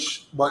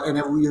inch, and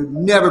you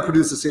never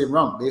produce the same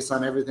rum based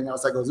on everything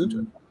else that goes into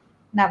it.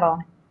 Never.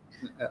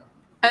 Yeah.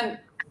 And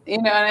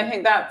and I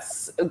think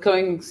that's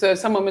going. So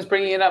someone was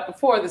bringing it up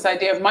before, this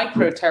idea of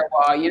micro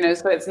terroir.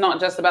 So it's not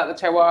just about the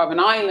terroir of an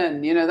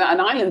island. That an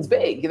island's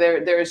big.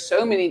 There are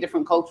so many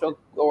different cultural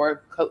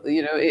or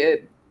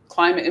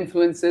climate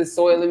influences,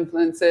 soil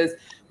influences,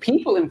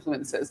 people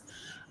influences,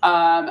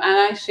 and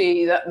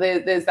actually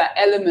there's that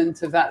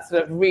element of that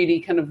sort of really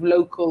kind of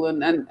local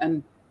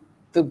and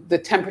the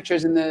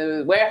temperatures in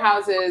the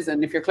warehouses,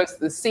 and if you're close to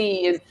the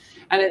sea,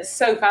 and it's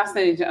so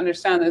fascinating to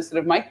understand those sort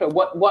of micro,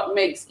 what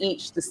makes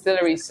each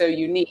distillery so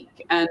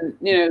unique. And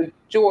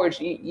George,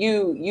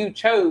 you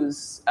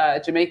chose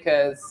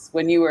Jamaica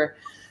when you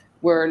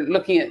were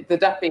looking at the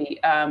Duppy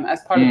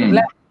as part of the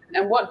blend.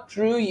 And what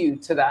drew you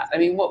to that? I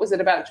mean, what was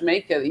it about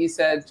Jamaica that you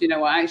said, you know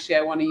what, actually,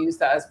 I want to use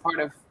that as part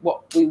of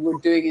what we were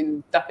doing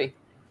in Duppy?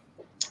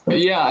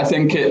 Yeah, I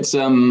think it's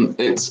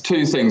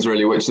two things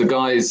really, which the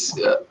guys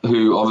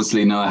who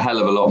obviously know a hell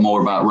of a lot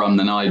more about rum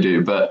than I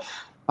do, but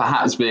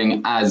perhaps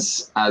being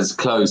as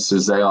close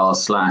as they are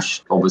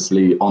 /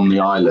 obviously on the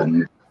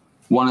island.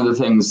 One of the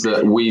things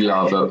that we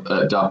love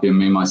at Duppy, and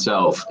me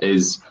myself,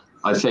 is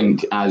I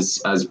think as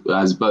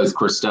both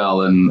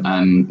Christelle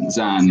and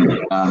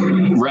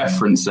Zan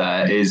reference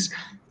there, is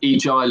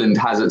each island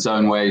has its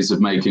own ways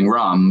of making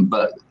rum,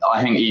 but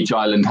I think each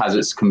island has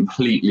its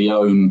completely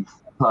own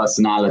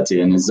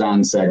personality. And as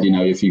Zan said, you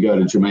know, if you go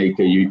to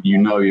Jamaica, you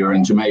know you're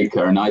in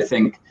Jamaica. And I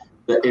think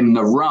that in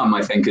the rum,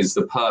 I think is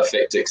the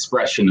perfect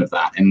expression of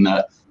that, in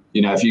that,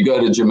 you know, if you go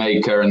to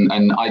Jamaica,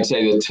 and I'd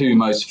say the two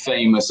most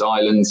famous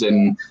islands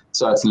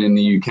certainly in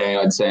the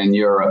UK, I'd say in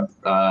Europe,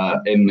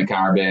 in the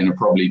Caribbean, are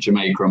probably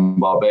Jamaica and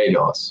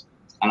Barbados.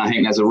 And I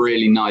think there's a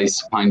really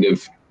nice kind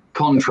of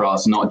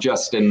contrast, not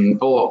just in,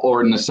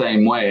 or in the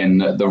same way, in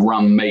that the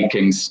rum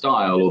making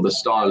style, or the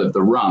style of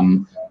the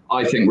rum,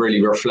 I think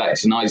really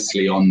reflects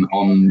nicely on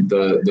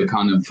the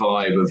kind of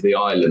vibe of the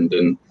island.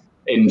 And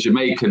in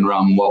Jamaican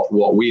rum,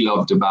 what we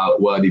loved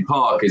about Worthy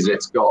Park is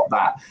it's got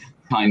that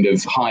kind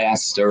of high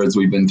ester, as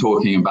we've been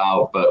talking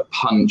about, but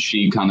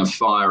punchy, kind of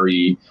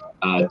fiery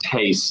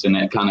taste, and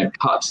it kind of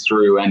cuts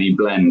through any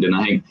blend. And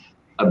I think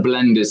a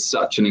blend is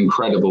such an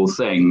incredible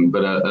thing,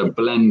 but a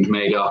blend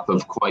made up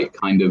of quite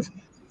kind of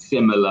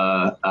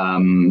similar,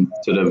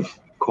 sort of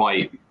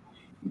quite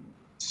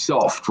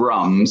soft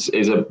rums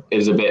is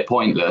a bit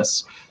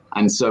pointless.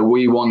 And so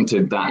we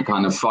wanted that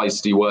kind of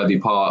feisty Worthy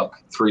Park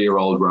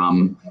 3-year-old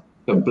rum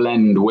to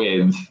blend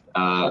with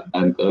a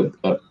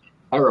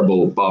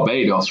terrible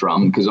Barbados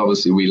rum, because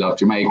obviously we love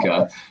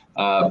Jamaica,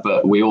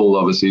 but we all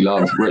obviously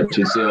love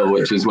Richard Seal,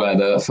 which is where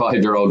the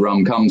 5-year-old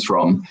rum comes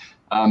from.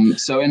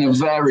 So in a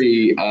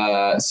very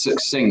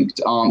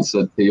succinct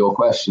answer to your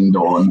question,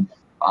 Dawn,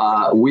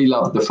 we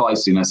love the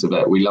feistiness of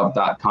it. We love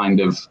that kind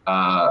of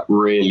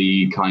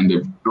really kind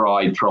of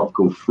dry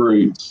tropical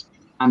fruits,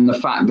 and the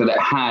fact that it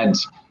had,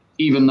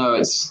 even though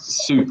it's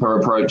super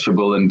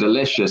approachable and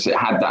delicious, it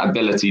had that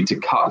ability to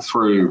cut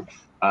through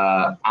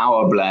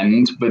our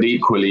blend, but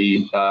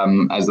equally,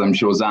 as I'm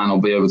sure Zan will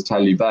be able to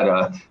tell you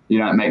better, you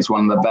know, it makes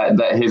one of the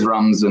best, his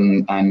rums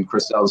and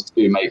Christelle's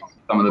too, make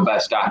some of the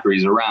best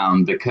daiquiris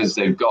around, because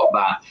they've got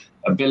that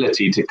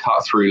ability to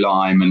cut through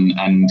lime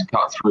and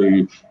cut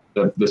through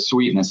the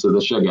sweetness of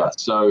the sugar.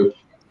 So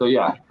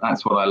yeah,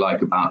 that's what I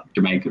like about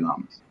Jamaican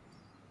rums.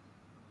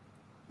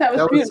 That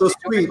was so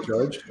sweet,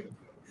 George.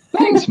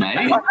 Thanks,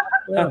 mate.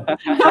 Yeah.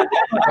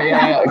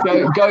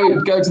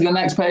 Go to the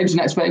next page.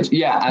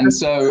 Yeah, and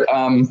so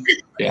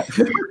yeah.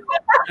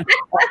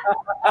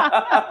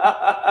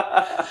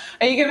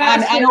 Are you gonna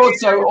ask and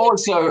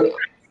also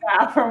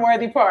from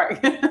Worthy Park?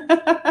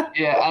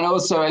 Yeah, and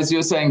also, as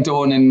you're saying,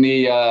 Dawn, in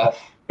the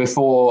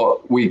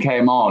before we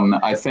came on,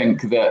 I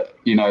think that,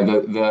 you know,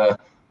 the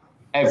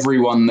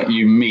everyone that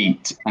you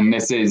meet, and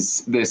this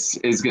is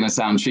going to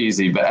sound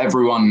cheesy, but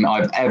everyone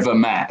I've ever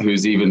met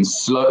who's even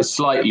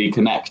slightly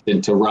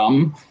connected to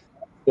rum,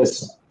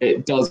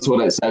 it does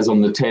what it says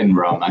on the tin,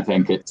 rum. I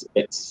think it's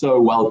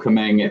so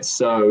welcoming. It's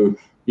so,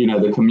 you know,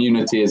 the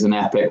community is an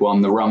epic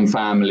one. The rum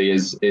family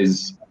is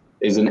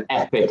an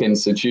epic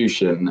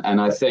institution.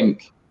 And I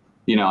think,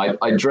 you know,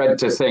 I dread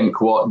to think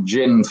what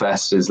Gin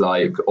Fest is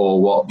like,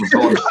 or what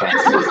Vod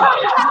Fest is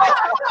like.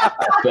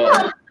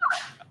 But,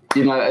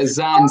 you know, as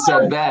Zan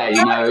said there,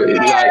 you know,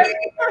 like,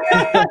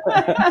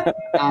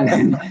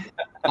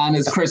 and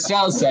as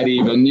Christelle said,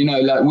 even, you know,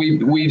 like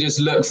we just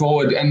look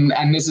forward,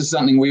 and this is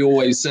something we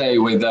always say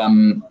with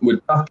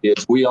Duppy,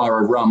 we are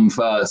a rum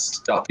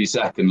first, Duppy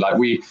second. Like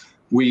we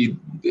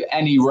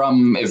any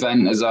rum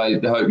event, as I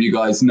hope you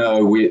guys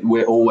know,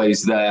 we're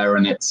always there,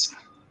 and it's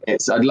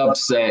I'd love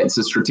to say it's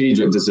a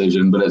strategic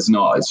decision, but it's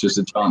not. It's just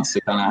a chance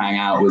to kind of hang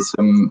out with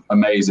some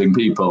amazing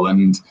people.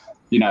 And,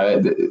 you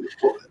know,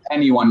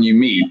 anyone you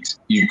meet,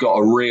 you've got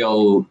a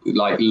real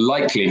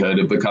likelihood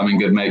of becoming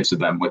good mates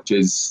with them, which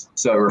is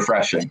so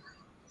refreshing.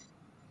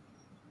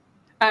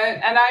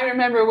 And I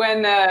remember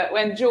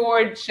when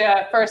George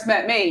first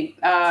met me,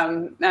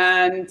 and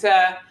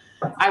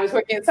I was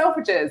working at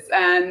Selfridges,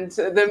 and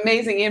the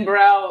amazing Ian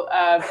Burrell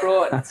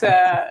brought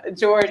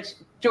George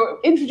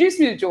introduced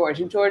me to George,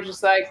 and George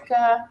was like,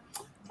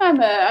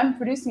 I'm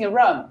producing a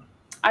rum.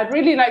 I'd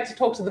really like to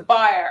talk to the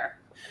buyer.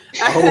 He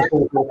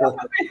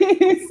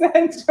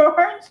said,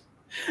 George.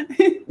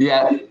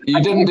 Yeah,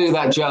 you didn't do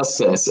that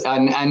justice.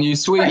 And you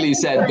sweetly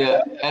said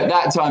that at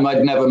that time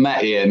I'd never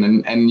met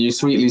Ian, and you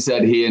sweetly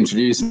said he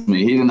introduced me.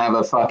 He didn't have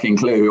a fucking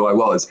clue who I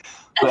was.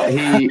 But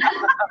it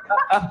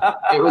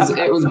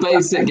was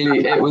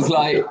basically, it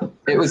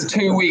was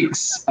 2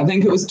 weeks. I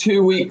think it was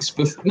 2 weeks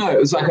before, no, it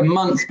was like a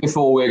month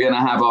before we were going to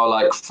have our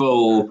like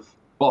full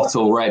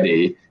bottle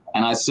ready.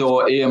 And I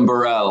saw Ian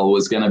Burrell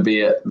was going to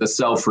be at the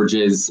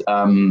Selfridges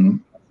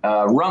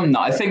rum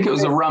night. I think it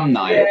was a rum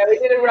night. Yeah, we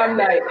did a rum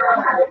night.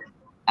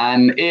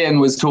 And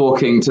Ian was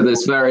talking to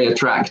this very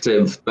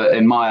attractive, but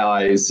in my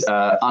eyes,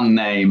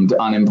 unnamed,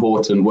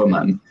 unimportant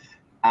woman.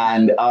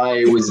 And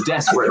I was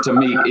desperate to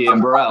meet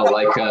Ian Burrell,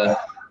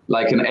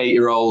 like an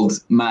 8-year-old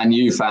Man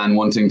U fan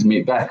wanting to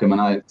meet Beckham. And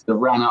I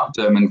ran up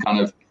to him and kind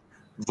of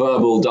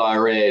verbal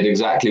diarrheaed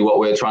exactly what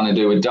we're trying to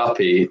do with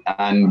Duppy,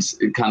 and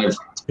kind of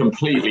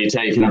completely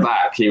taken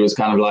aback. He was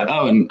kind of like,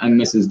 oh, and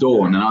Mrs.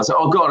 Dawn. And I was like,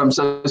 oh God, I'm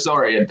so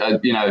sorry.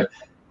 You know,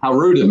 how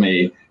rude of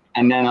me.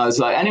 And then I was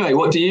like, anyway,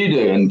 what do you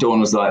do? And Dawn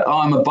was like,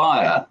 oh, I'm a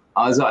buyer.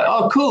 I was like,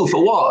 oh, cool,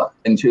 for what?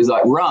 And she was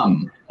like,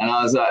 rum. And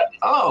I was like,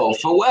 oh,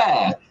 for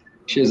where?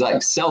 She was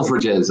like,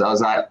 Selfridges. I was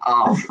like,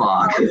 oh,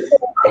 fuck.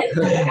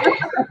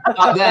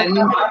 But then,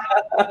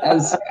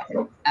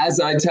 as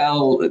I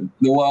tell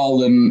the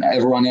world and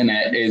everyone in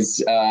it,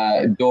 is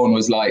Dawn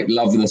was like,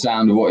 love the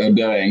sound of what you're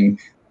doing.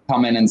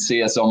 Come in and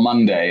see us on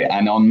Monday.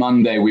 And on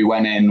Monday, we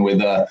went in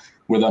with a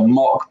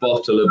mock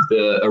bottle of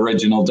the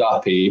original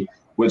Duppy,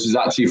 which is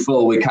actually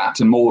full with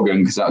Captain Morgan,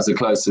 because that was the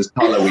closest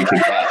colour we could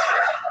get.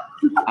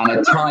 And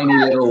a tiny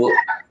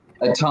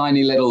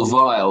little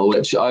vial,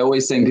 which I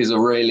always think is a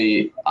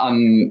really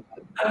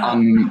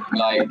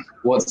like,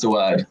 what's the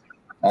word?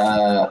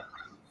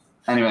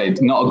 Anyway,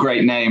 not a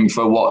great name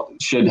for what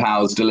should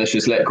house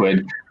delicious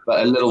liquid,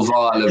 but a little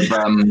vial of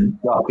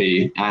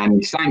Duppy.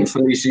 And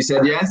thankfully she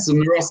said yes,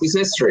 and the rest is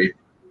history.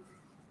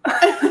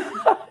 I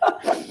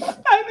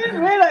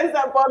didn't realise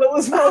that bottle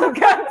was full of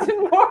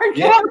Captain Morgan.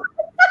 Yeah.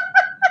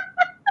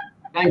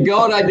 Thank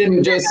God I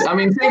didn't just, I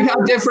mean, think how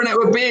different it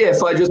would be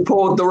if I just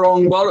poured the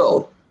wrong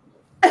bottle.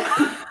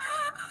 I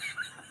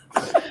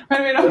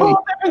mean, a whole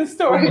different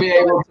story. Wouldn't be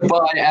able to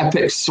buy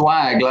epic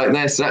swag like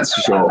this, that's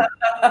for sure.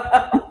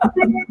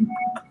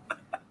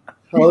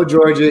 Oh,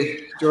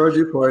 Georgie,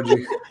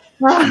 Porgy.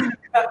 Never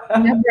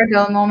a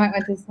dull moment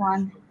with this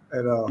one.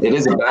 I know. It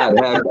is a bad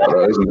haircut,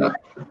 though, isn't it?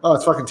 Oh,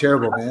 it's fucking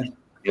terrible, man.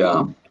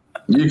 Yeah.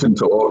 You can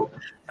talk.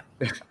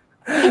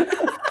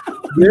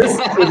 This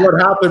is what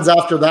happens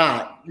after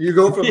that. You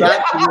go from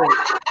that to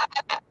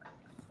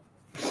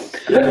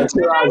this.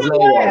 2 hours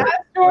later. I asked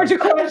George a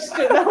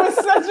question. That was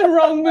such a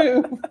wrong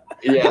move.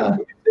 Yeah.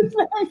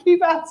 I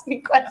keep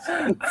asking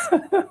questions.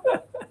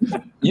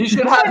 You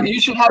should have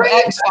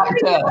X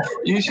Factor.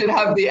 You should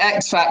have the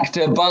X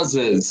Factor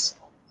buzzers.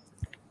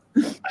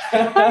 I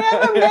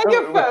have a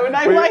megaphone.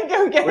 I might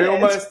go get it. We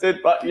almost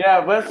did, but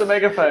yeah, where's the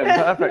megaphone?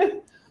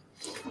 Perfect.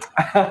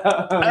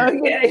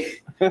 Okay.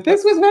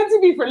 This was meant to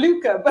be for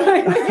Luca, but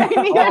I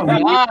think I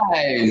need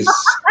nice.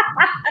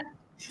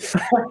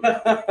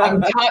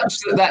 I'm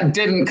touched that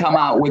didn't come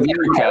out with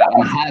Luca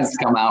and has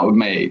come out with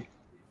me.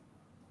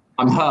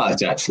 I'm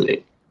hurt,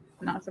 actually.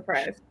 Not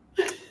surprised.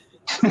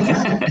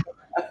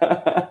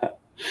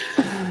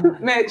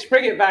 Mitch,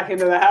 bring it back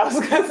into the house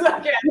because I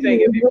can't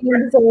take it.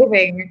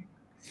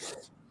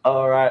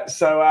 All right,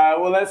 so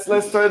well, let's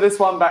throw this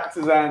one back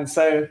to Zan.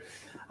 So,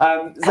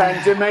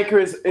 Zan,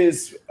 Jamaica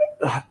is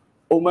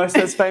almost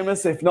as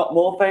famous, if not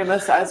more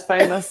famous, for its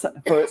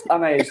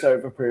unaged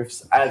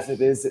overproofs as it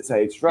is its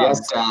aged rum.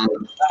 Yes, Zan.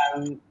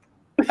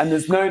 And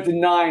there's no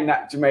denying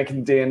that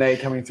Jamaican DNA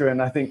coming through.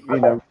 And I think, you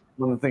know,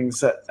 one of the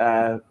things that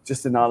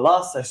just in our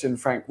last session,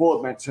 Frank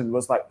Ward mentioned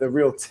was like the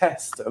real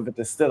test of a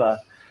distiller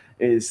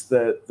is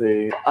the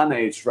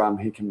unaged rum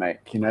he can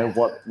make. You know,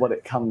 what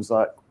it comes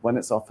like when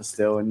it's off a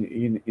still. And,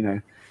 you know,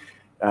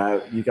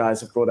 you guys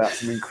have brought out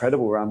some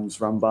incredible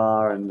rums, Rum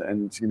Bar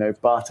and you know,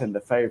 bartender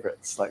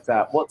favorites like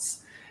that.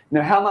 What's, you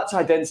know, how much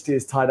identity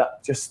is tied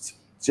up just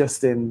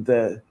in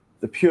the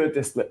pure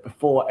distillate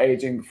before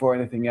aging, before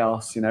anything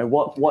else? You know,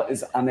 what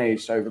is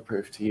unaged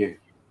overproof to you?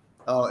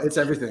 Oh, it's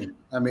everything.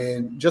 I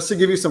mean, just to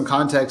give you some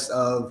context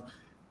of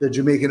the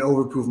Jamaican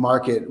overproof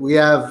market, we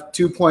have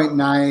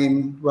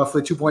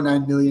roughly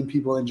 2.9 million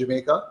people in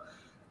Jamaica.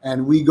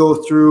 And we go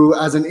through,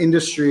 as an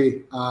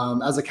industry,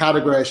 as a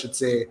category, I should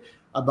say,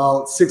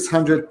 about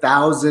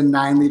 600,000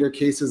 9-liter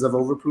cases of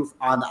overproof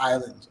on the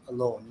island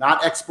alone,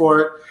 not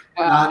export,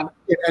 not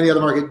in any other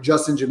market,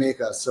 just in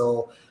Jamaica.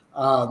 So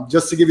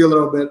just to give you a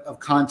little bit of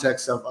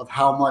context of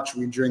how much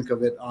we drink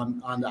of it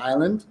on the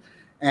island.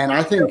 And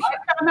I think... So I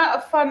found out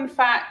a fun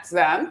fact,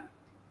 Zan.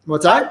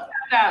 What's that?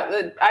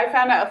 I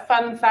found out a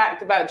fun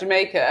fact about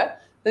Jamaica.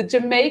 The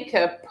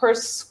Jamaica per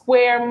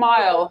square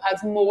mile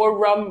has more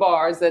rum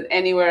bars than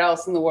anywhere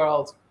else in the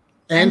world.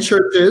 And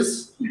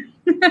churches.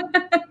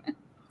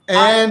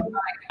 And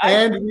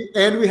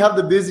we have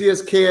the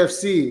busiest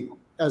KFC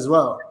as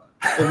well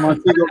in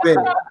Montego Bay.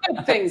 That's not a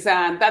good thing,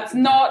 Zan. That's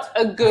not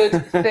a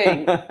good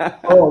thing.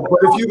 Oh, but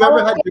if you've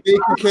ever had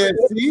Jamaican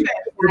KFC,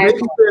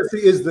 Jamaican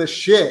KFC is the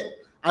shit.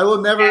 I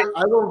will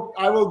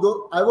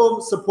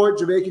support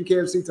Jamaican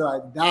KFC till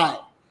I die.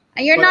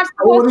 And you're not.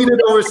 I won't eat it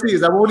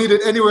overseas. I won't eat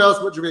it anywhere else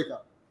but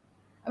Jamaica.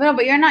 No,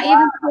 but you're not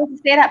even supposed to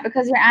say that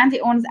because your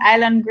auntie owns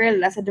Island Grill.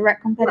 That's a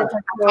direct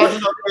competitor.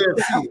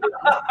 KFC.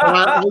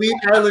 I'll eat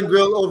Island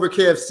Grill over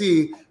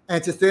KFC.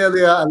 And to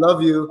Thalia, I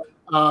love you.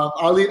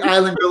 I'll eat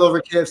Island Grill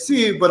over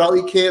KFC, but I'll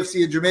eat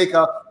KFC in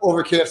Jamaica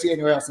over KFC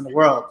anywhere else in the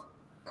world.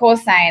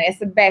 Cosign. It's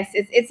the best.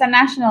 It's a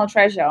national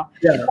treasure.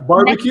 Yeah,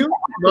 barbecue.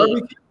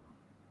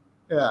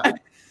 Yeah.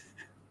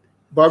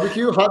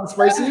 Barbecue, hot and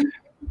spicy?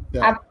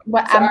 Yeah.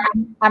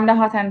 I'm the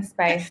hot and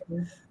spicy,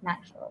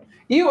 natural.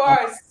 You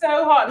are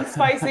so hot and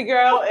spicy,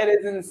 girl. It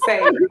is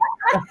insane.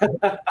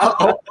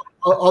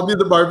 I'll be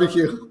the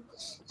barbecue.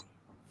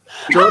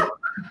 George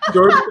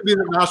could be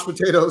the mashed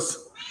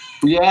potatoes.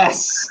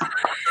 Yes.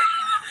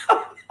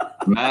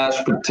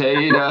 Mashed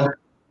potato.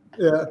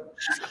 Yeah.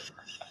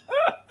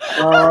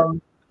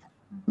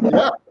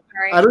 Yeah.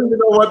 I don't even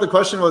know what the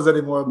question was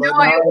anymore. But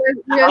no, it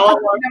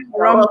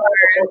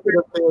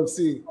was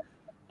KFC.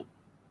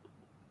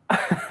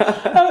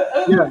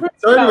 Yeah.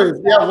 So, anyways,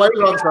 yeah, white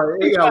rum.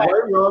 Sorry, yeah,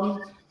 white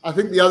rum. I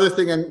think the other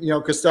thing, and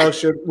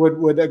Christelle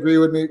would agree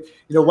with me.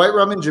 White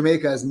rum in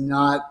Jamaica is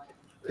not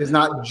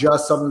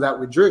just something that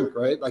we drink,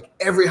 right? Like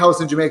every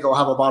house in Jamaica will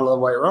have a bottle of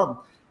white rum,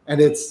 and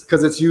it's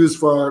because it's used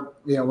for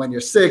when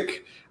you're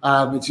sick.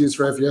 It's used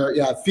for if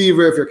you have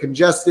fever, if you're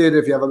congested,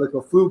 if you have a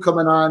little flu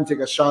coming on, take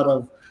a shot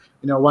of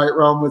white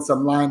rum with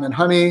some lime and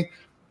honey.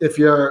 If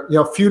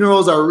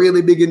funerals are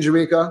really big in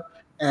Jamaica,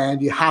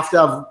 and you have to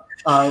have.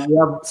 We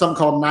have something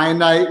called 9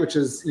 night, which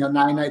is 9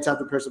 nights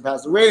after the person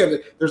passed away,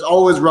 and there's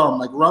always rum.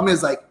 Like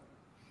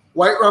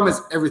white rum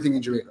is everything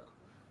in Jamaica.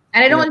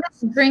 And they don't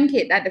just drink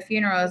it at the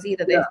funerals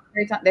either. They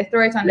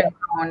throw it on the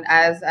ground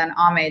as an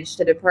homage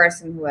to the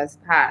person who has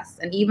passed.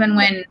 And even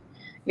when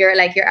you're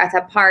at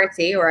a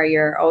party or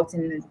you're out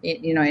in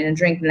a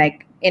drink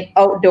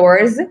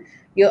outdoors,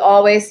 you'll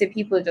always see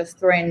people just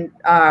throwing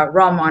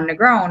rum on the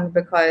ground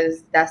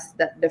because that's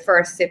the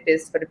first sip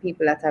is for the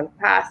people that have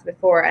passed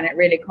before, and it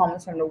really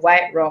comes from the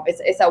white rum.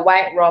 It's a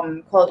white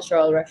rum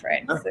cultural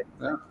reference.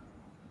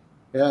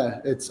 Yeah.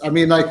 It's. I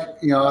mean,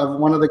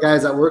 one of the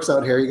guys that works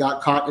out here, he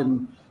got caught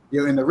in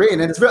the rain,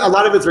 and a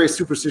lot of it's very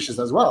superstitious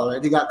as well,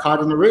 right? He got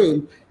caught in the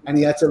rain, and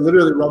he had to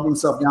literally rub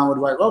himself down with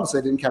white rum so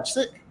he didn't catch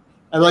sick.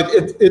 And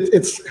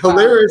it's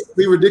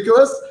hilariously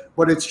ridiculous,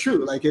 but it's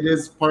true. Like it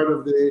is part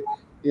of the.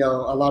 A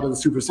lot of the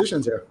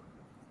superstitions here.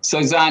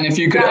 So Zan, if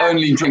you could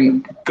only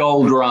drink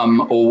gold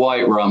rum or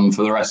white rum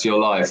for the rest of your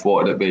life,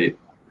 what would it be?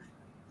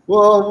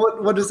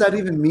 Well, what does that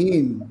even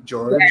mean,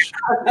 George?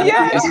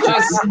 Yeah. It's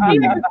just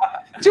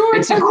George,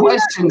 it's a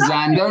question,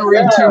 Zan. Don't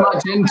read too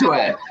much into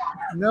it.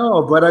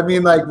 No, but I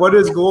mean, what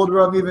does gold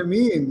rum even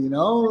mean?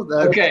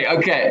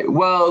 Okay.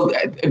 Well,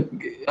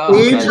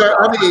 age or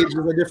unaged is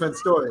a different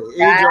story.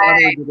 Age or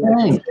unaged is a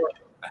different story.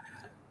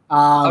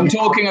 I'm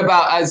talking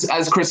about, as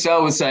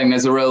Christelle was saying,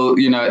 there's a real,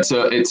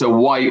 it's a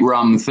white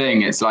rum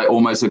thing. It's like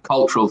almost a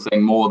cultural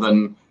thing more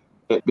than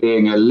it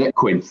being a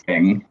liquid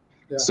thing.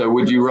 Yeah. So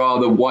would you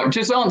rather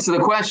just answer the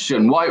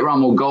question, white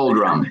rum or gold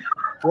rum?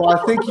 Well,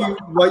 I think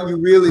what you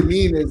really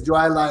mean is, do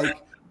I like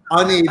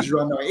unaged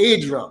rum or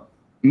aged rum?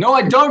 No,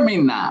 I don't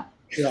mean that.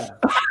 Yeah.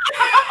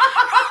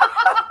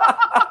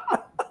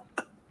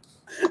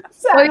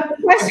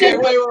 Okay,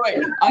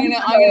 wait.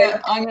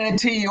 I'm gonna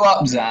tee you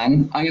up,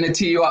 Zan. I'm gonna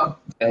tee you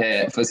up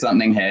here for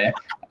something here.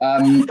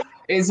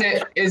 Is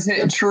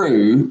it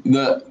true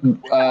that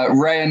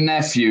Ray and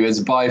Nephew is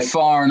by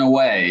far and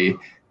away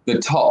the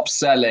top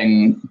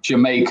selling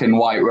Jamaican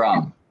white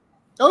rum?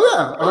 Oh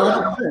yeah,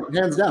 100%,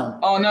 hands down.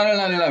 Oh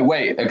no.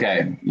 Wait,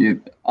 okay.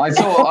 I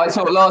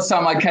thought last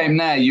time I came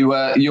there,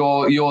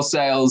 your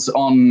sales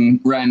on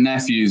Ray and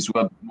Nephew's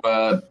were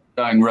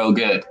going real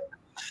good.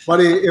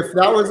 Buddy, if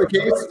that was the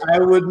case, I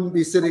wouldn't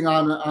be sitting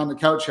on the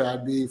couch here.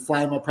 I'd be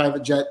flying my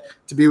private jet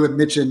to be with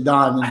Mitch and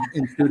Don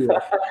in studio.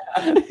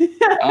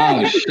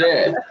 Oh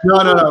shit!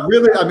 No.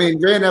 Really, I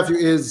mean, Ray and Nephew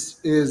is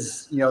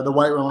the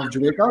white rum of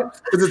Jamaica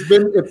because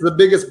it's the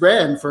biggest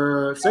brand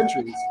for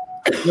centuries.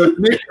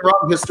 Jamaican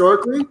rum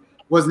historically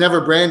was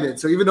never branded.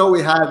 So even though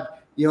we had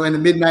in the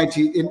mid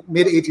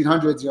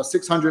 1800s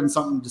 600 and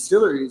something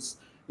distilleries,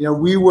 no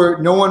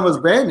one was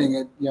branding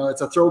it.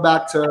 It's a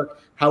throwback to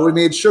how we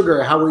made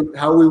sugar,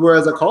 how we were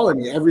as a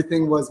colony.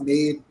 Everything was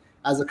made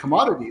as a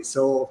commodity.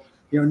 So,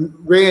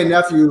 Ray and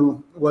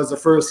Nephew was the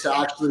first to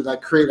actually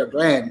create a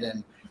brand,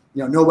 and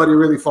nobody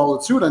really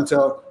followed suit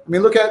until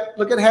look at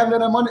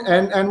Hampden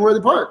and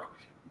Worthy Park.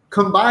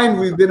 Combined,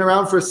 we've been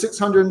around for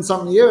 600 and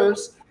something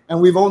years, and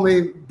we've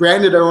only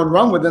branded our own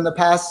rum within the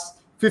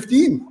past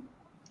 15.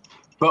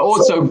 But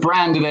also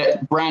branded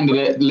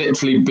it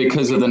literally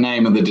because of the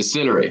name of the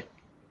distillery,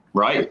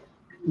 right?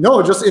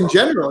 No, just in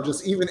general,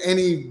 just even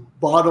any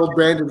bottled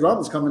branded rum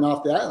is coming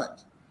off the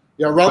island.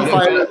 Yeah, Rum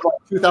Fire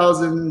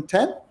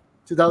 2010,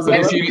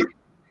 2011.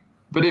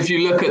 But if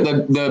you look at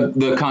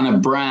the kind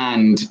of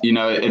brand, in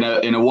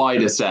a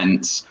wider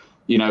sense,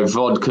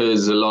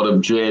 vodkas, a lot of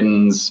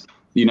gins,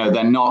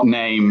 they're not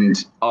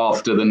named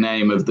after the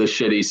name of the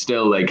shitty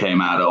still they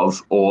came out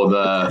of or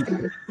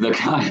the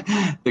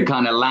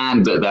kind of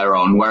land that they're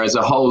on. Whereas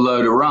a whole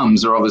load of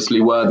rums are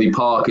obviously Worthy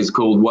Park is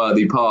called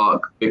Worthy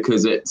Park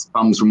because it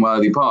comes from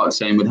Worthy Park.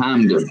 Same with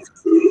Hampden.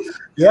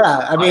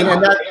 Yeah, I mean,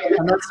 and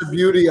that's the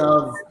beauty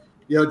of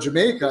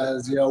Jamaica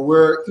is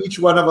where each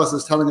one of us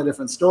is telling a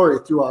different story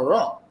through our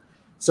rum.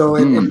 So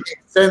it makes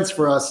sense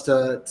for us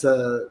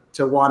to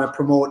want to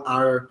promote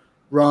our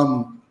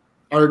rum.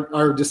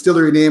 Our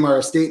distillery name, our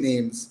estate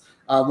names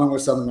when we're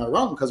selling our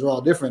rum because we're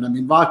all different. I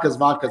mean, vodka's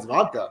vodka.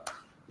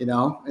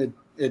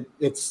 It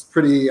it's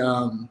pretty.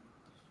 I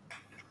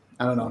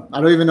don't know. I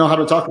don't even know how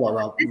to talk about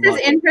rum. This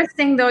is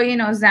interesting, though, you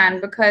know,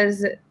 Zan,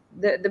 because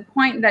the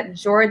point that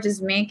George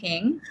is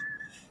making,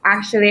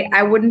 actually,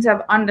 I wouldn't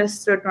have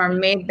understood or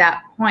made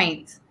that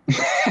point.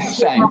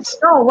 Thanks.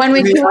 No, when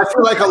I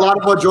feel like a lot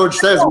of what George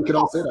says, we can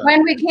all say that.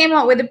 When we came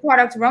out with the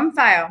product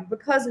Rumfile,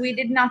 because we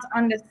did not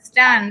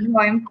understand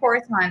how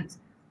important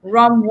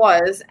rum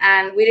was,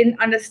 and we didn't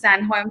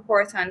understand how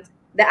important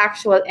the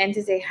actual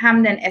entity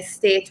Hampden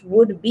Estate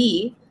would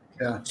be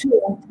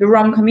to the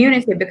rum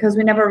community, because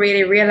we never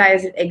really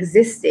realized it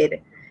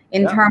existed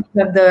in terms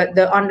of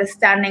the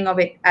understanding of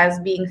it as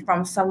being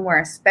from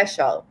somewhere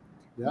special.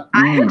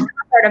 I had never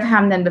heard of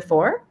Hampden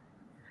before.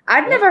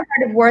 I'd never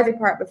heard of Worthy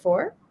Park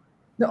before.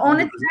 The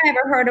only thing I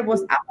ever heard of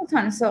was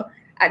Appleton. So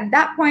at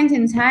that point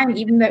in time,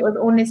 even though it was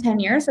only 10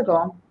 years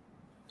ago,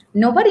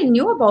 nobody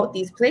knew about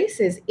these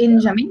places in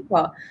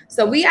Jamaica.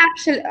 So we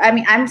actually, I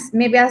mean, I was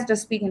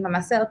just speaking for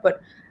myself,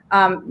 but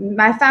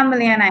my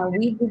family and I,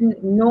 we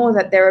didn't know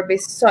that there would be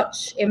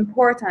such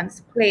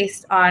importance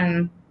placed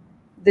on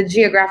the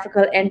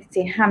geographical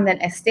entity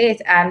Hampden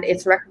Estate and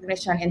its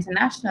recognition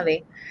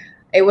internationally.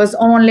 It was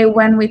only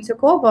when we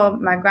took over,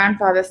 my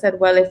grandfather said,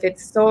 well, if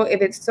it's so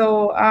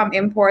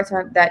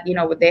important that, you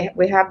know,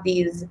 we have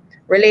these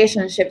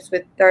relationships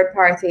with third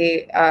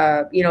party,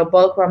 you know,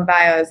 bulk rum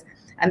buyers,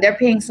 and they're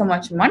paying so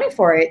much money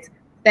for it,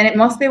 then it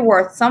must be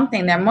worth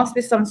something. There must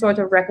be some sort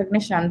of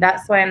recognition.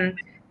 That's when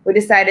we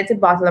decided to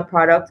bottle a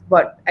product.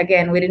 But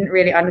again, we didn't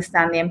really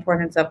understand the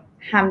importance of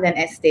Hampden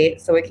Estate.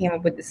 So we came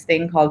up with this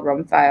thing called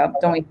Rumfile.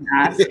 Don't even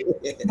ask.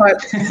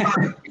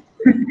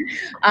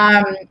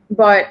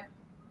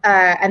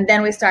 And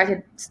then we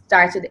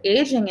started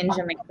aging in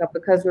Jamaica,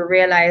 because we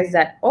realized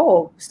that,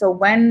 so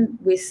when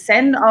we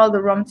send all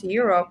the rum to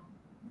Europe,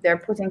 they're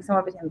putting some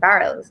of it in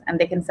barrels and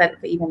they can sell it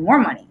for even more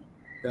money.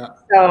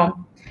 So,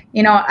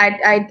 you know,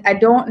 I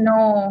don't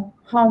know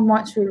how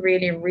much we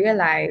really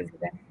realized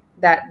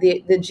that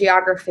the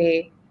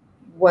geography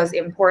was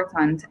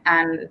important,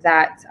 and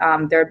that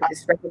there would be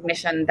this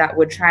recognition that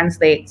would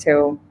translate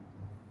to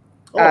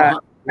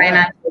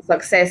financial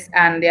success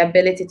and the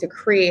ability to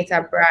create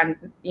a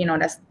brand, you know,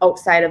 that's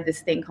outside of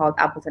this thing called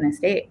Appleton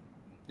Estate.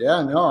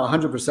 Yeah, no,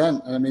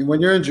 100%. I mean,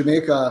 when you're in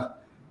Jamaica,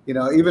 you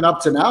know, even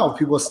up to now,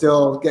 people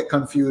still get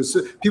confused.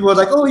 People are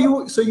like, "Oh,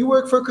 you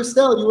work for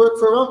Christelle? You work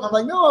for rum?" I'm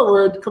like, "No,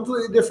 we're a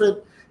completely different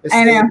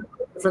estate,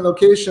 different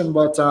location."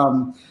 But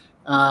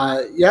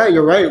yeah,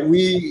 you're right.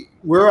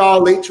 We're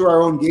all late to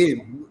our own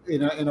game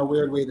in a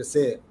weird way to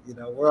say it. You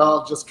know, we're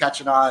all just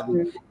catching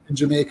on in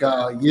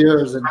Jamaica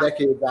years and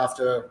decades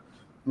after,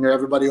 you know,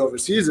 everybody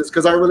overseas is,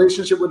 because our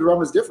relationship with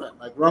rum is different.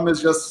 Like, rum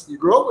is just, you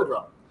grow up with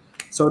rum.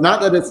 So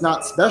not that it's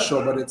not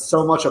special, but it's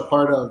so much a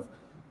part of,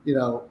 you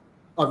know,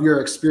 of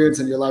your experience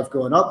in your life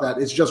growing up that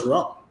it's just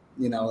rum.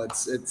 You know,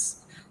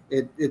 it's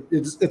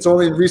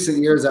only in recent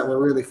years that we're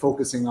really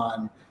focusing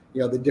on,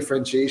 you know, the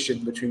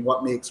differentiation between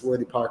what makes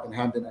Worthy Park and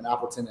Hampden and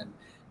Appleton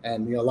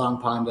and you know,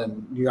 Long Pond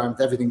and New York,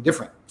 everything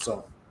different.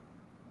 So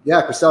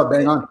yeah, Christelle,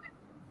 bang on.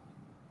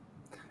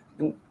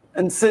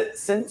 And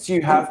since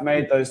you have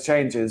made those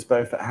changes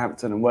both at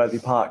Hampden and Worthy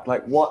Park,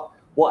 like what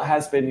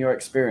has been your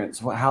experience?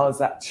 How has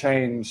that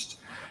changed?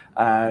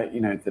 You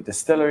know, the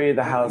distillery.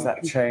 How has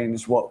that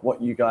changed?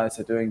 What you guys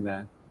are doing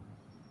there?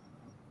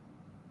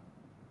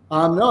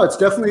 No, it's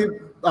definitely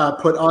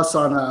put us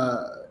on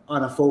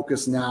a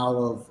focus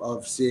now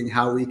of seeing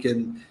how we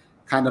can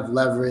kind of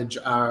leverage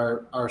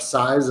our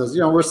size. As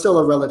you know, we're still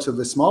a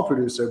relatively small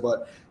producer,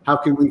 but how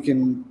can we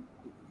can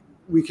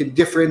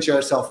differentiate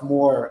ourselves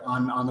more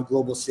on the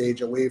global stage,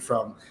 away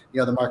from, you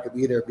know, the market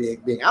leader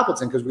being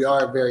Appleton, because we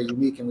are very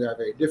unique and we are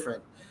very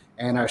different,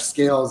 and our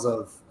scales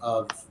of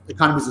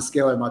economies of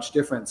scale are much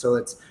different. So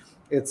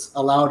it's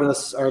allowed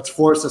us, or it's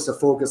forced us to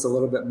focus a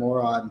little bit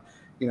more on,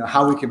 you know,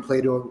 how we can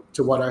play to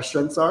what our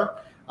strengths are,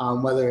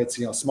 whether it's,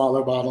 you know,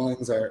 smaller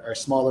bottlings or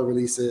smaller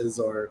releases,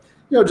 or,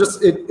 you know, just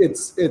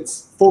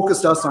it's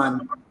focused us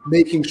on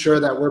making sure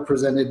that we're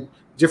presented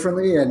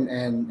differently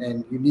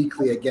and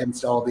uniquely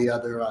against all the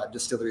other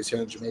distilleries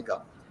here in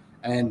Jamaica.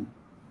 And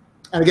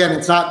again,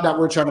 it's not that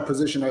we're trying to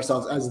position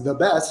ourselves as the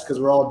best, because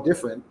we're all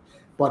different,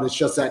 but it's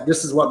just that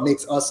this is what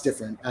makes us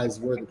different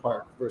as Worthy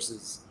Park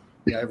versus,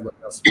 you know, everybody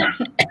else.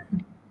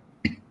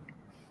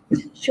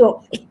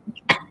 Sure.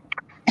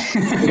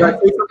 You okay,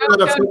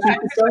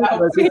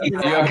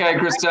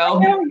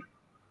 Christelle?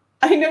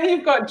 I know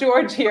you've got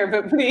George here,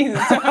 but please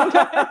don't.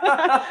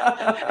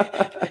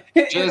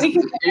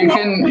 You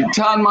can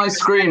turn my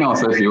screen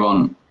off if you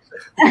want.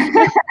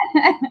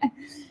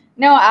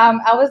 No,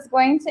 I was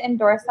going to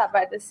endorse that,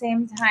 but at the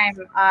same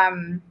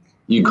time,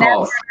 you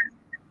cough.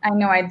 I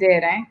know I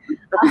did.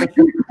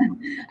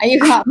 You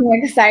got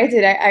me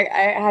excited.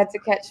 I had to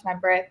catch my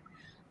breath.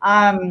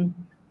 I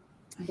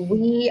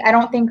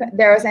don't think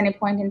there was any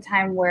point in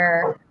time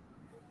where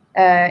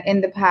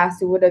in the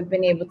past we would have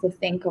been able to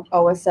think of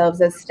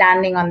ourselves as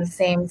standing on the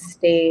same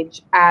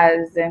stage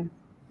as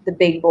the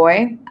big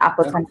boy,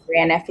 Appleton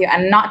and Nephew.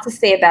 And not to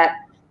say that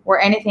we're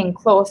anything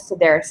close to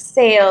their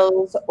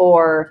sales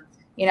or,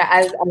 you know,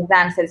 as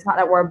Zan said, it's not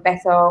that we're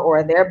better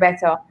or they're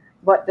better,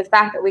 but the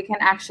fact that we can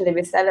actually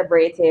be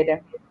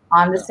celebrated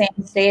on the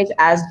same stage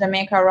as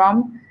Jamaica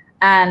rum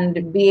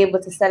and be able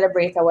to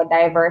celebrate our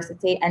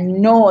diversity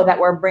and know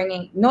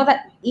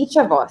that each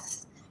of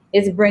us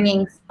is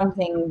bringing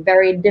something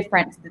very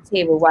different to the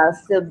table while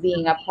still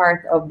being a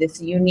part of this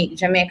unique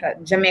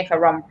Jamaica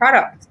rum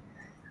product.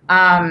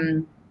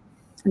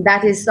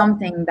 That is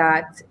something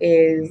that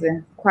is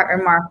quite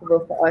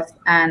remarkable for us,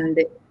 and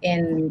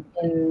in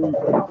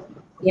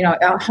you know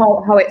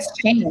how it's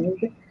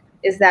changed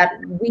is that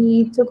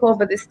we took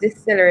over this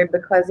distillery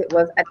because it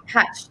was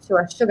attached to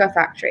a sugar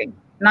factory,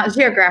 not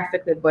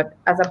geographically, but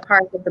as a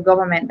part of the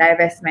government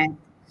divestment.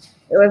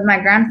 It was my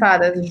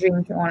grandfather's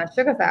dream to own a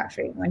sugar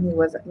factory when he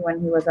was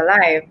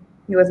alive.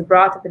 He was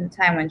brought up in a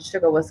time when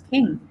sugar was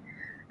king,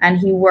 and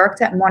he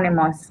worked at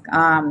Moneymusk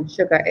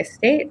Sugar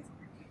Estate,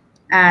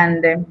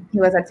 and he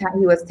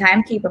was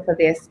timekeeper for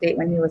the estate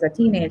when he was a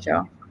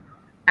teenager,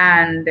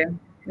 and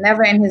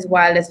never in his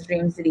wildest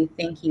dreams did he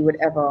think he would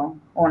ever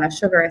own a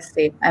sugar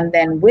estate, and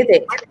then with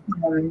it,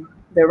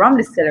 the rum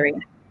distillery.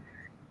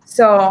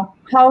 So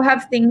how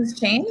have things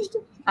changed?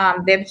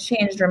 They've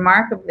changed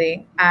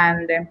remarkably,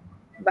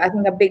 but I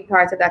think a big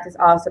part of that is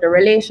also the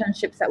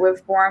relationships that we've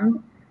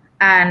formed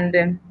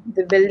and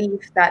the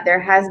belief that there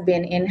has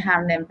been in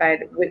Hampden by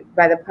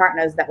the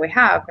partners that we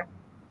have.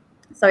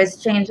 So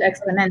it's changed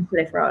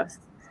exponentially for us.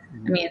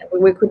 I mean,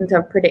 we couldn't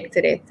have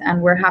predicted it,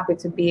 and we're happy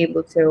to be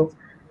able to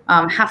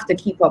have to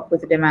keep up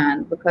with the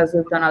demand because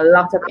we've done a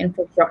lot of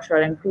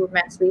infrastructural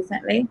improvements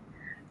recently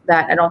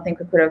that I don't think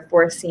we could have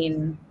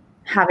foreseen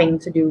having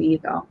to do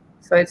either.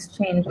 So it's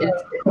changed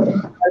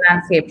the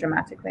landscape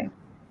dramatically.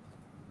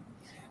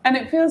 And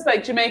it feels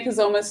like Jamaica's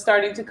almost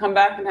starting to come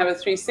back and have a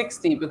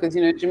 360 because,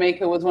 you know,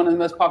 Jamaica was one of the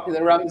most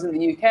popular rums in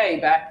the UK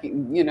back,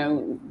 you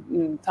know,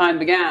 time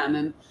began.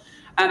 And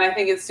I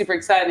think it's super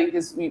exciting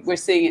because we're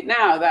seeing it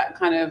now, that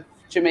kind of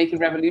Jamaican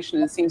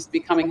revolution, it seems to be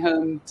coming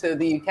home to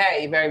the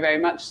UK very, very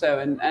much so.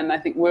 And I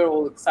think we're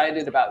all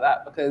excited about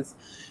that because,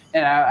 you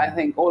know, I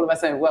think all of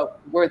us say, well,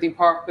 Worthy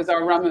Park was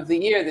our rum of the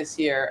year this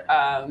year,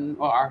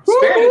 or our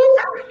spirit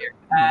of the year.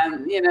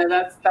 And, you know,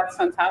 that's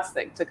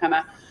fantastic to kind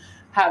of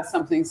have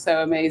something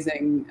so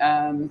amazing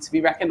to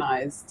be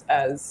recognized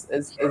as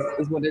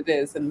what it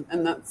is. And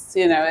that's,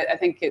 you know, I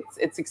think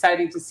it's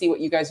exciting to see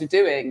what you guys are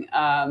doing.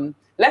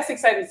 Less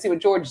excited to see what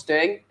George is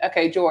doing.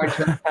 Okay, George.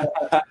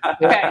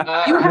 Okay.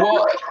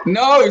 What?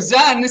 No,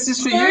 Zan, this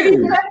is for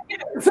you.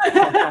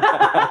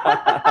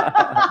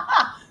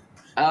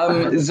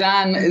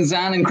 Zan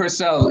and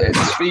Christelle,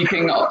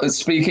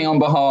 speaking on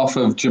behalf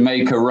of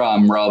Jamaica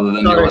rum rather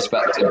than your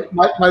respective.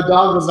 My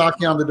dog was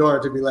knocking on the door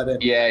to be let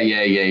in.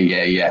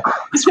 Yeah.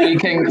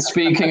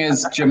 Speaking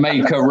as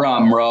Jamaica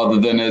rum rather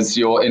than as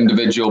your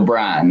individual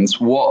brands,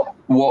 what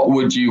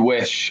would you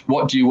wish?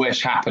 What do you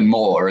wish happened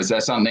more? Is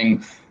there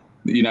something,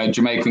 you know,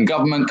 Jamaican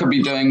government could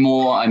be doing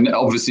more? And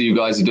obviously you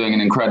guys are doing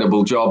an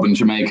incredible job and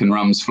Jamaican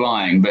rum's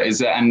flying, but is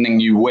there anything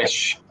you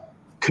wish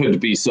could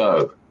be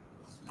so?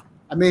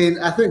 I mean,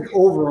 I think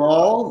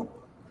overall,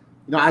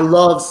 you know, I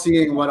love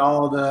seeing what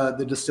all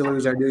the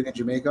distilleries are doing in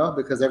Jamaica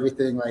because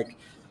everything, like,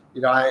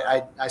 you know,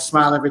 I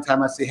smile every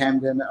time I see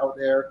Hampden out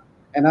there.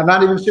 And I'm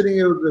not even shitting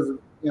you because,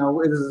 you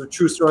know, it is a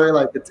true story.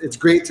 Like, it's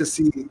great to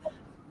see,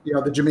 you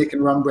know, the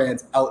Jamaican rum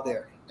brands out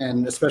there.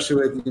 And especially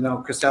with, you know,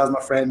 Christelle's my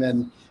friend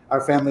and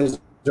our families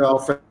are all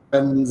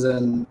friends.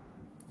 And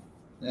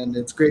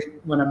it's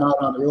great when I'm out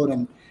on the road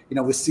and, you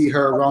know, we see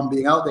her rum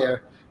being out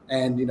there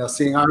and, you know,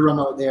 seeing our rum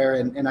out there.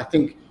 And I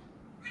think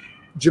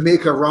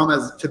Jamaica rum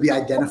as to be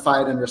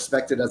identified and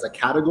respected as a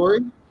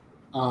category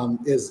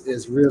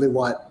is really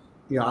what,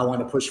 you know, I want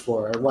to push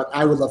for, or what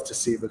I would love to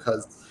see,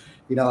 because,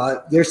 you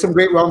know, there's some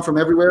great rum from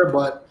everywhere,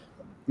 but,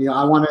 you know,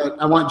 I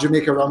want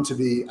Jamaica rum to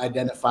be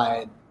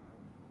identified,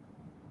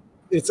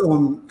 its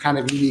own kind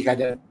of unique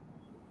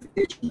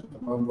identification,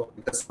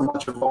 because so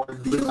much of what we're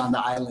doing on the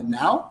island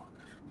now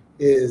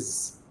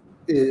is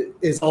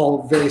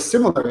all very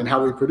similar in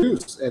how we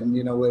produce, and,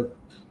 you know, with,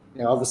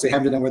 you know, obviously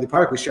Hampden and Worthy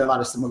Park, we share a lot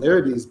of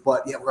similarities,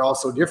 but yet we're all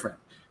so different.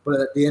 But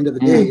at the end of the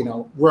day, you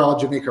know, we're all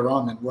Jamaica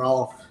rum, and we're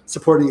all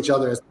supporting each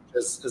other as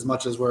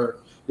much as we're,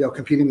 you know,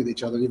 competing with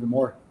each other even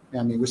more.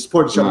 I mean, we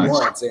support each other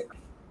more, I'd say.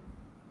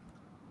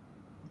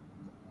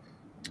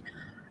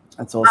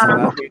 That's awesome.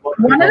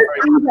 One of the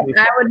things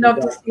that I would love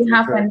to see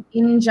happen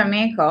in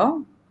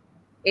Jamaica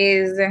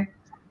is,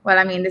 well,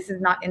 I mean, this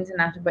is not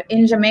international, but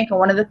in Jamaica,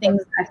 one of the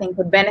things I think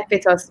would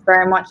benefit us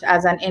very much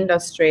as an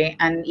industry,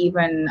 and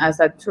even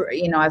as a,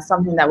 you know, as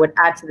something that would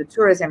add to the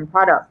tourism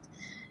product,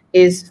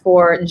 is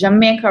for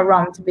Jamaica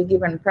rum to be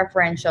given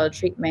preferential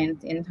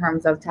treatment in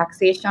terms of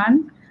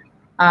taxation.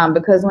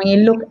 Because when you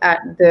look at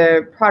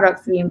the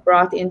products being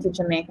brought into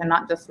Jamaica,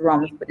 not just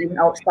rums, but even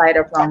outside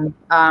of rum,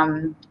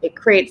 it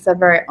creates a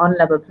very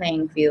unlevel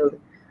playing field,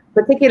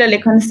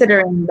 particularly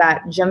considering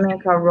that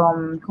Jamaica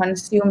rum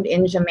consumed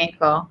in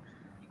Jamaica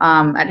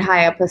at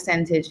higher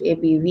percentage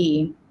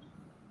ABV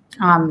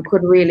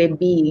could really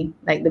be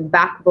like the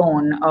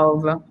backbone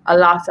of a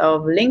lot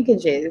of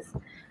linkages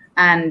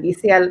and you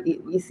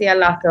see a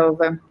lot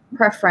of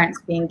preference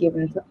being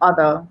given to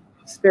other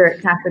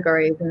spirit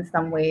categories in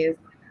some ways.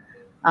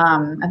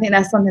 I think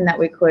that's something that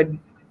we could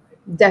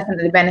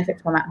definitely benefit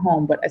from at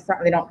home, but I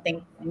certainly don't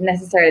think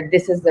necessarily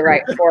this is the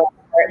right forum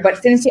for it.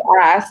 But since you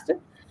asked,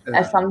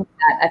 that's something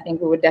that I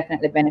think we would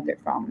definitely benefit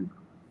from.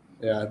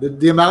 Yeah,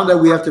 the amount that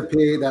we have to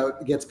pay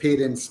that gets paid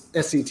in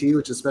SCT,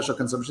 which is special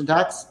consumption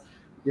tax,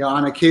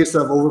 on a case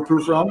of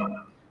overproof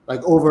rum,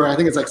 like I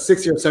think it's like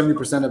 60 or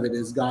 70% of it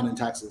is gone in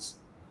taxes.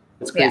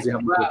 It's crazy how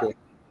much we pay.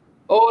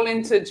 All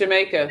into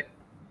Jamaica.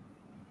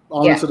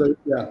 All into the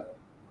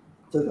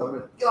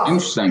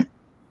Interesting.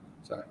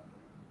 Sorry.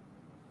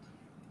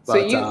 So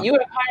you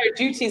have higher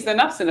duties than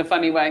us in a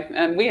funny way,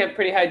 and we have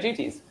pretty high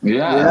duties.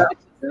 Yeah.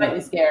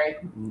 Slightly scary.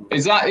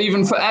 Is that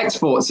even for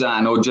export,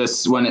 Zan, or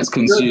just when it's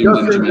consumed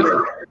in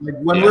Jamaica?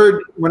 When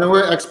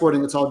we're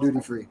exporting, it's all duty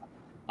free.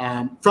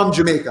 From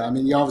Jamaica, I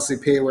mean, you obviously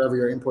pay wherever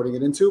you're importing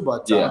it into,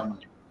 but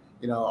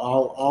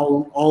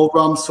all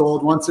rum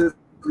sold once it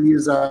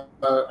leaves the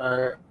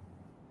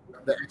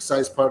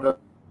excise part of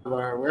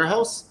our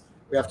warehouse,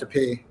 we have to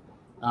pay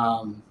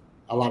a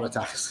lot of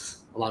taxes.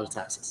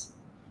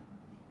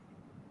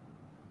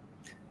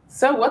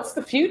 So what's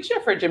the future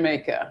for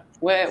Jamaica?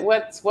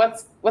 What's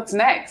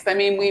next? I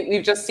mean,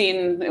 we've just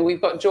seen,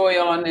 we've got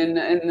Joy on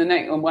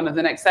on one of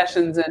the next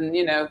sessions, and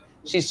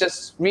she's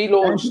just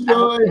relaunched,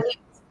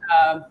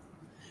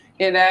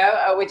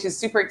 which is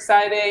super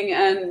exciting.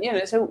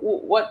 And so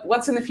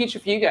what's in the future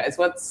for you guys?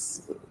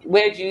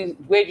 Where do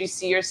you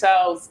see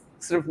yourselves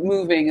sort of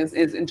moving is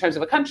in terms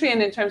of a country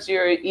and in terms of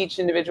your each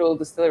individual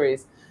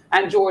distilleries?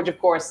 And George, of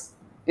course,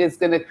 is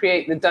going to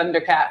create the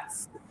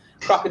Dundercats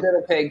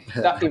crocodile pig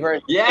Duppy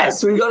version.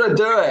 Yes, we got to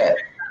do it.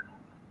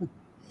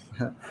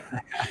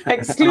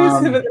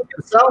 Exclusive.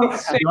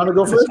 You want to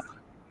go first?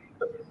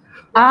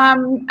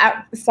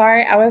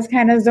 Sorry, I was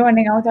kind of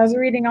zoning out. I was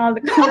reading all the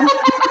comments.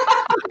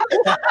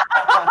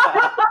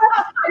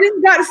 I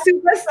just got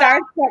super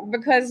starstruck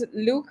because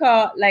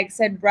Luca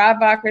said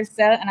brava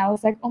Christelle, and I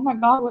was like, oh my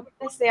god, what did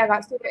I say? I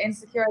got super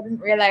insecure. I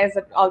didn't realize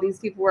that all these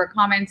people were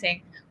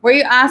commenting. Were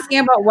you asking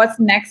about what's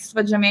next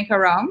for Jamaica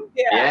rum?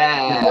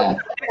 Yeah.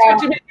 For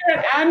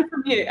Jamaica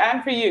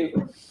and for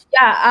you.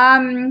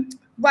 Yeah.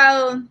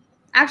 Well,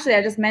 actually,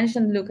 I just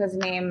mentioned Luca's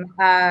name.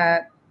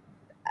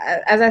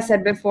 As I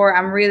said before,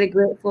 I'm really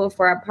grateful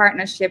for a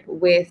partnership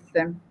with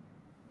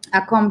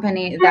a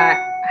company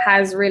that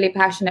has really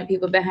passionate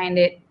people behind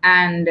it,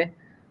 and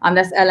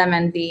that's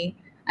LMNV,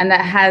 and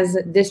that has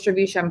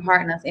distribution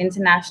partners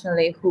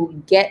internationally who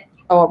get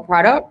our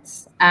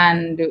products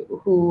and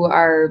who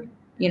are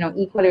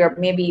equally or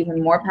maybe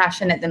even more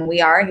passionate than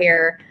we are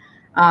here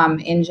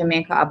in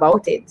Jamaica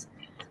about it.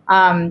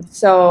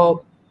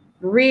 So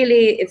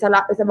really, it's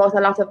about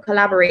a lot of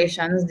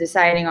collaborations,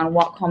 deciding on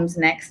what comes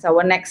next. So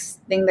our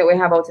next thing that we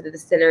have out of the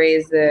distillery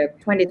is the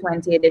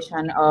 2020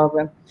 edition of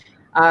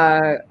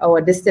our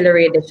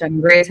distillery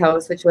edition, Great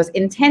House, which was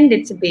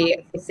intended to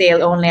be for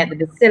sale only at the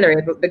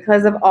distillery, but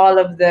because of all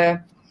of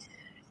the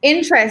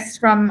interest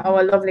from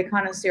our lovely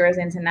connoisseurs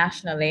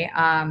internationally,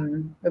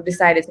 we've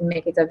decided to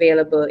make it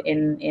available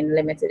in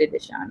limited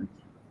edition,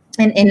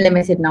 in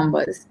limited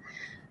numbers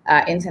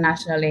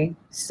internationally.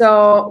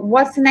 So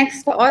what's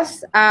next for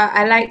us?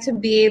 I like to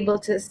be able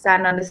to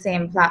stand on the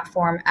same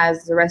platform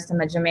as the rest of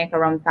my Jamaica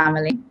rum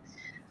family.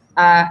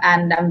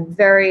 And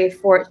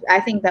I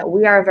think that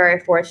we are very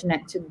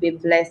fortunate to be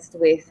blessed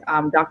with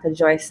Dr.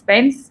 Joy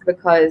Spence,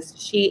 because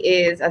she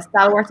is a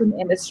stalwart in the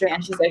industry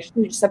and she's a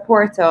huge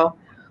supporter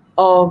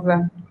of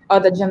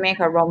other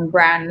Jamaica rum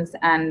brands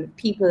and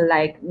people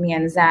like me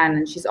and Zan,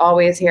 and she's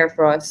always here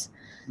for us.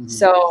 Mm-hmm.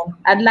 So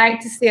I'd like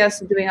to see us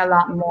doing a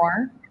lot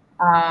more,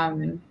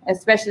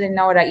 especially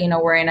now that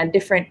we're in a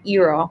different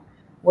era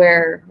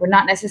where we're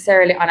not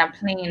necessarily on a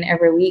plane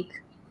every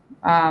week.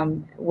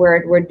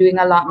 We're doing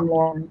a lot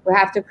more. We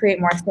have to create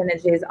more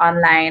synergies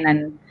online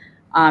and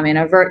in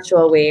a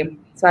virtual way.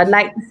 So I'd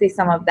like to see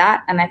some of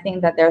that, and I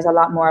think that there's a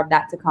lot more of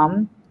that to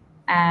come.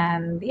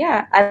 And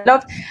yeah,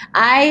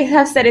 I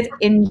have said it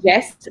in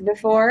jest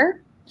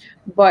before,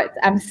 but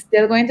I'm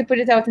still going to put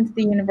it out into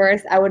the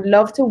universe. I would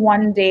love to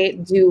one day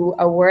do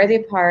a Worthy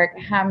Park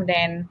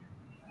Hampden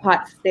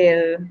pot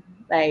still,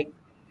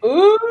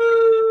 ooh,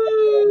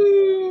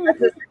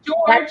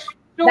 George,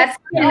 that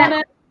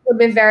would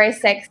be very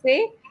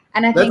sexy.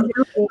 And I think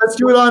let's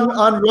do it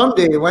on Rum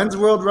Day. When's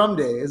World Rum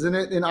Day? Isn't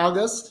it in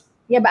August?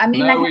 Yeah, but I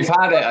mean, no, we've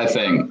had it, I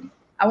think.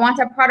 I want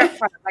a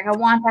product. I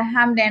want a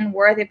Hampden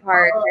Worthy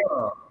Park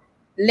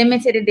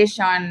limited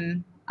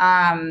edition,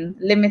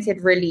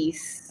 limited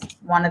release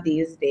one of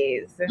these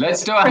days.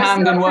 Let's do a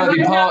Hampden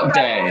Worthy Park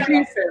Day.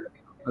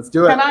 Let's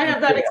do it. Can I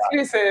have that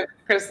exclusive,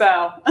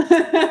 Christelle?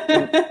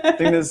 I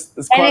think there's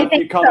quite a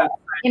few comments.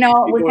 We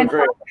can talk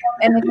about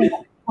anything at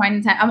this point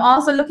in time. I'm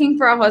also looking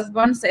for a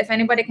husband, so if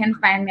anybody can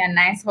find me a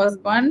nice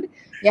husband,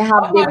 you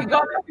have. Oh my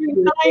God,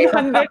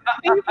 900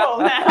 people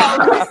now.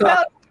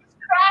 Christelle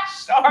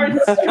crashed our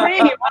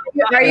stream.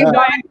 Are you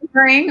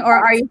monitoring, or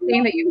are you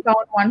saying that you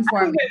found one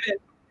for me?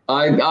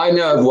 I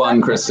know of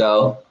one,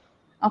 Christelle.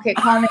 Okay,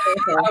 call me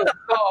later.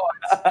 Oh,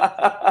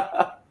 God.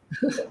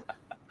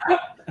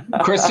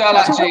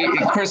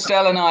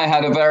 Christelle and I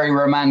had a very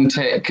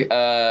romantic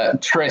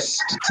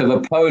tryst to the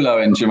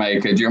polo in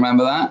Jamaica. Do you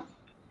remember that?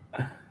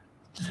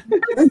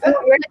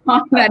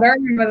 I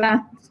don't remember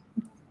that.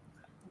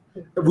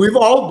 We've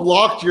all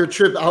blocked your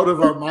trip out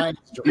of our minds,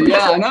 George.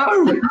 Yeah, I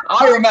know.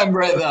 I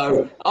remember it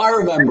though. I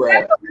remember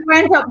it. We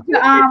went up to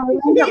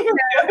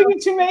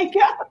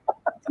Jamaica.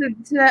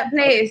 To that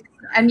place,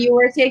 and you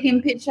were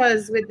taking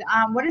pictures with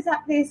what is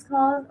that place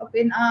called up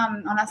in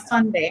on a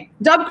Sunday?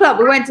 Dub Club.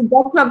 We went to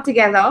Dub Club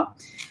together,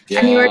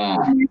 and you were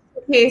taking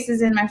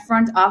cases in my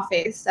front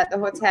office at the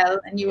hotel,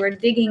 and you were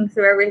digging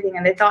through everything,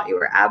 and they thought you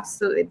were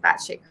absolutely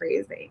batshit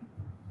crazy.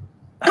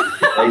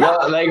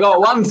 They got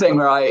one thing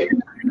right.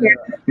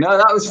 No,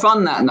 that was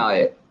fun that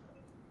night.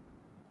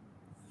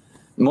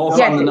 More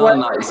fun than other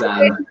nights,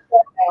 Zan.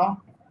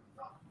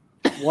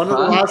 One of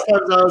the last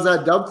times I was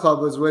at Dub Club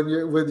was when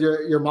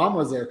your mom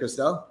was there,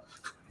 Christelle.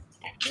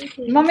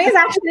 Mommy's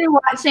actually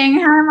watching.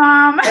 Hi,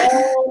 Mom.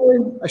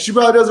 She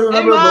probably doesn't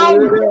remember. But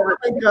we were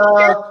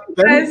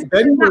there. I think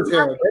Benny was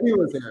here. Benny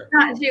was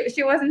here.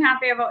 She wasn't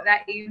happy about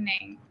that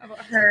evening,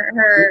 about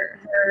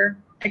her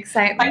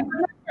excitement. I don't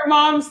think her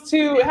mom's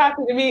too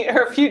happy to meet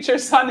her future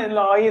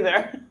son-in-law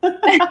either.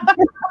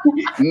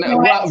 No,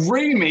 well,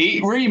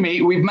 re-meet,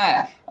 we've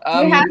met.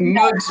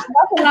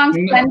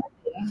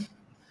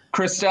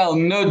 Christelle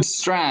Nud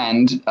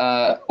Strand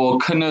or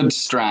Kanud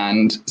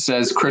Strand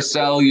says,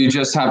 Christelle, you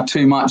just have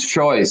too much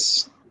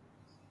choice.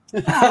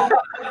 Head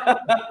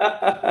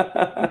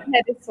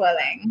is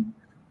swelling.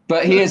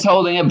 But he is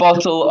holding a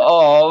bottle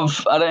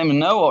of, I don't even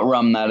know what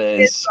rum that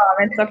is.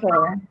 It's okay.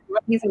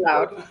 He's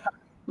allowed.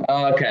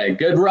 Oh, okay,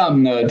 good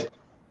rum, Nud.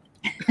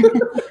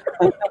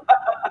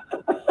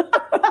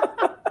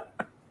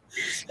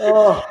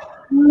 Oh,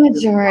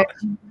 George.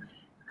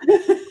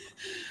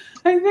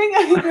 I think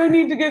I don't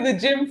need to go to the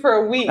gym for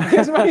a week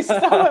because my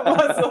stomach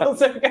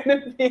muscles are going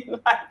to be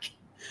like,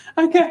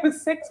 I got a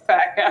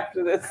six-pack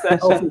after this session.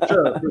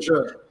 Oh, for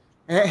sure.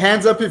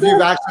 Hands up if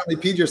you've accidentally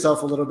peed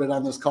yourself a little bit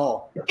on this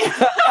call. Mitch,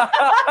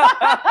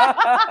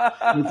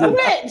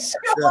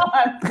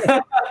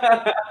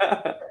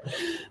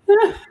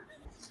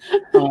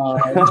 come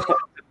on.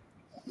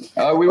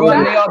 We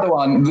want the other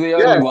one, the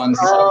only ones.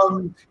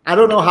 I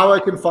don't know how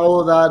I can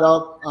follow that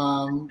up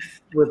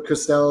with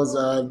Christelle's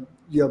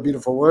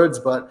beautiful words,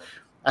 but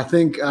I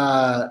think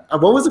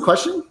what was the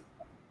question?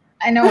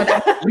 I know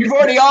that. You've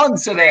already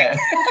answered it.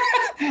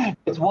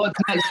 It's what's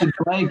next in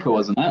Jamaica,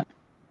 wasn't it?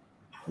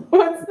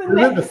 What's the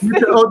next? The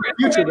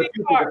future.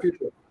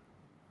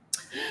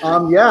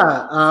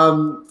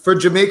 For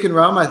Jamaican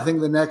rum, I think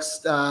the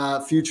next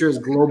future is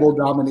global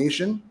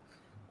domination.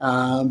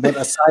 But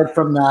aside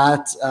from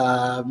that,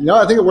 I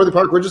think at Worthy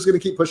Park we're just going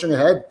to keep pushing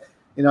ahead.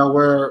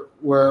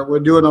 We're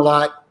doing a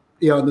lot,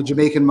 in the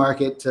Jamaican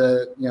market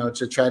to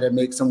try to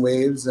make some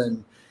waves,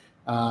 and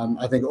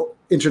I think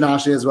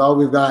internationally as well.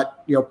 We've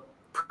got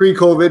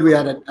pre-COVID we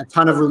had a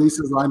ton of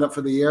releases lined up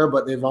for the year,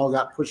 but they've all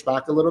got pushed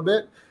back a little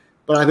bit.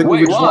 But I think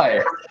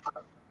why?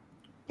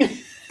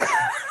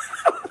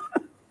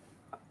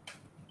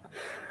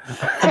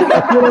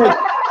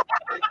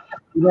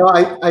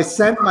 I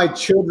sent my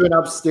children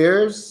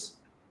upstairs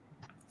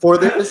for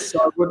this, so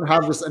I wouldn't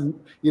have this, have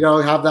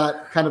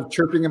that kind of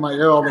chirping in my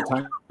ear all the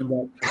time.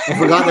 But I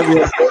forgot that we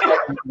were,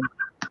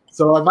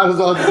 so I might as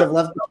well just have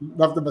left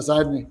them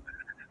beside me.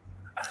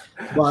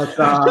 But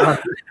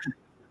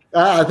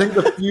I think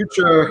the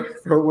future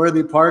for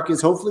Worthy Park is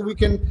hopefully we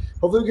can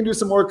do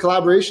some more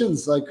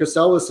collaborations, like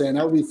Christelle was saying.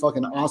 That would be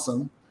fucking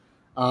awesome.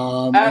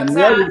 Zan, I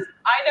know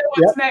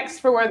what's next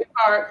for Worthy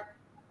Park.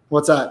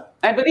 What's that?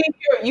 I believe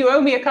you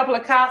owe me a couple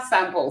of cast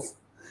samples.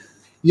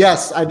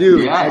 Yes, I do.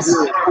 Yes.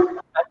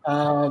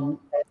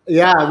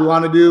 We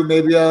want to do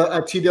maybe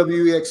a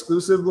TWE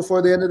exclusive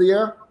before the end of the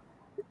year.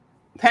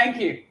 Thank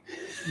you.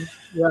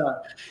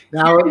 Yeah.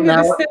 Now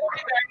no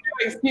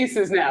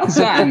excuses now.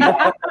 Zan,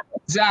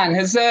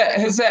 has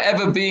there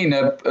ever been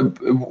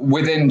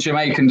within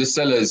Jamaican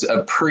distillers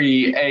a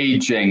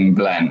pre-aging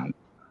blend?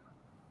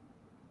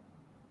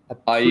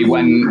 I.e.,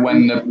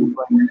 when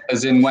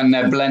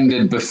they're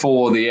blended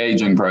before the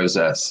aging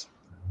process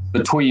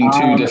between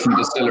two different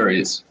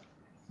distilleries?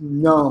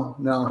 No.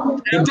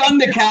 The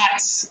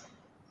Dundercats.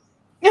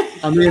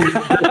 I mean, there's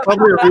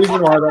probably a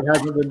reason why that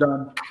hasn't been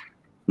done.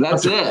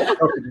 That's it.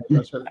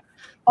 That's right.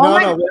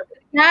 No.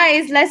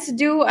 Guys, let's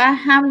do a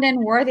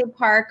Hampden Worthy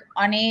Park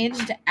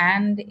unaged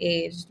and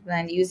aged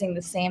blend using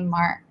the same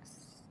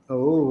marks.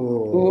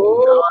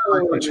 Oh.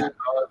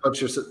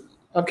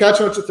 I'm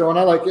catching what you're throwing.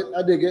 I like it.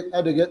 I dig it.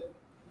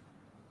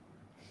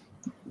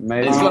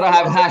 It's got to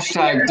have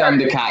hashtag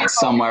Dundercats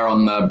somewhere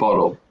on the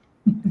bottle.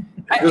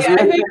 I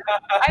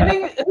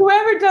think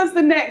whoever does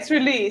the next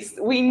release,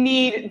 we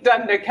need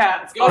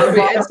Dundercats.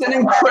 It's an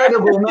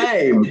incredible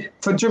name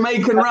for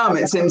Jamaican rum.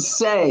 It's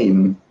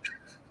insane.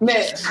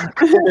 Mitch.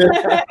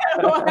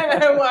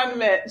 one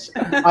Mitch.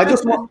 I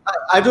just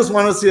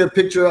want to see a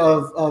picture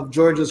of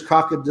George's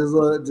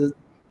crocodile.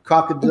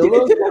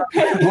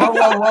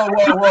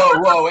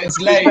 Whoa! It's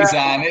late,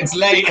 Zan. It's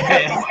late.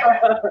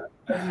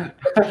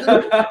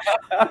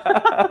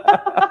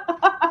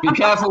 Be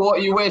careful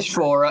what you wish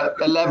for at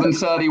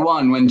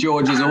 11:31 when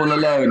George is all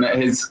alone at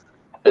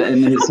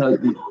in his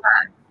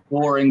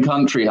boring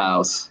country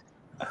house.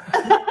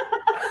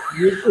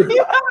 You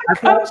have a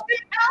country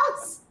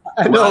house?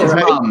 I know, Well, it's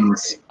right?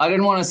 mum's. I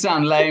didn't want to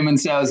sound lame and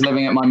say I was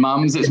living at my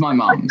mum's. It's my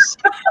mum's.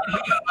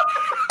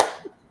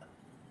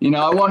 You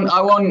know, I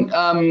want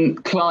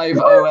Clive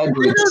O.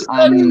 Edwards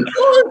and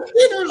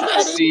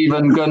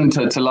Stephen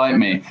Gunter to like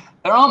me.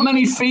 There aren't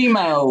many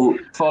female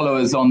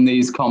followers on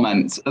these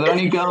comments. Are there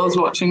any girls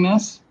watching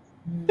this?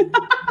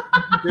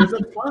 There's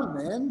a ton,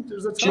 man.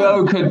 There's a ton.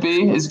 Joe could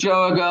be. Is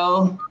Joe a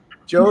girl?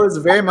 Joe is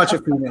very much a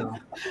female.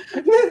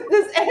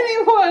 Does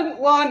anyone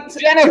want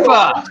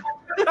Jennifer?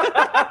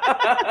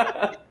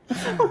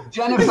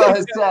 Jennifer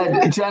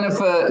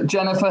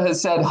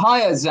has said,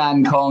 hiya,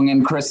 Zan Kong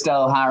and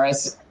Christelle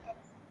Harris.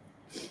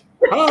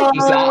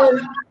 Hi.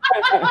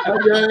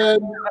 Again.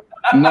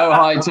 No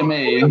hi to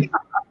me.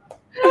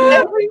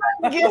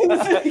 Everyone give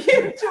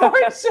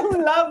George some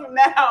love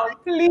now,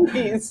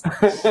 please.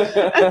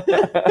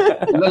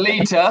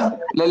 Lolita,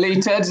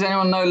 does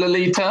anyone know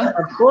Lolita?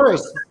 Of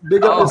course.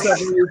 Big up yourself,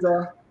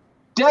 Lolita.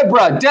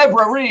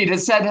 Deborah Reed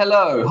has said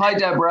hello. Hi,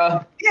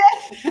 Deborah.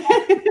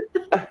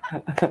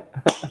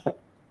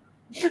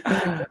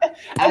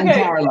 And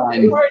Okay,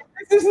 Caroline. George,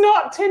 this is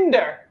not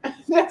Tinder.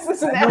 This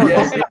is an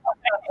episode.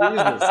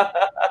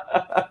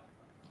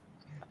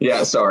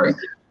 Yeah, sorry.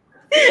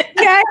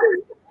 Guys,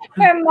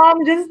 my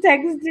mom just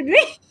texted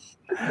me.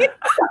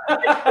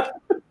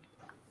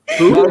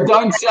 No,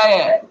 don't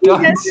say it. She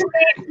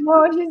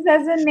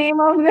says the name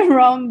of the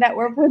rum that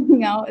we're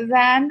putting out,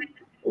 Zan,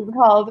 is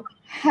called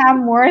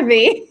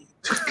Hamworthy.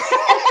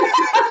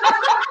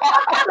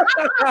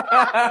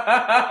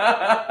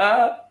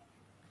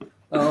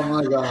 Oh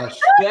my gosh.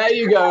 There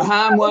you go,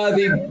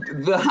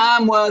 the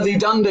Hamworthy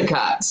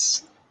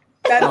Dundercats.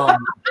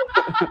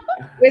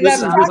 With This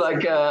a sounds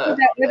like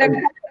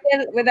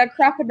with a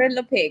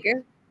crocodile pig.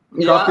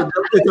 yeah.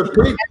 It's a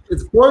pig.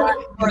 It's pork.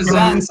 Or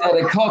Zan said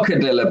a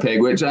crocodile pig,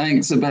 which I think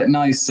is a bit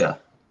nicer.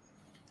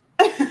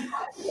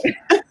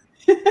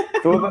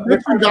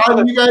 Listen,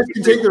 guys, you guys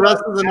can take the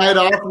rest of the night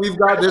off. We've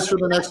got this for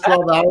the next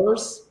 12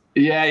 hours.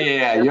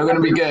 Yeah. You're going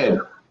to be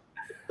good.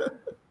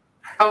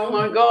 Oh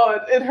my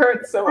God, it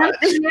hurts so much.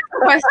 Is there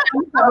a question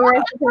how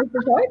we're supposed to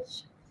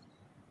touch?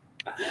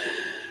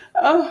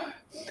 Oh,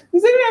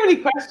 does anyone have any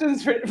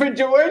questions for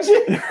George?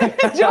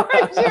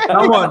 George,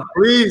 Someone,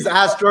 please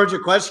ask George a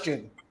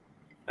question.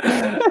 Mitch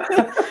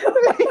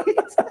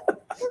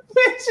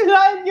and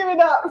I've given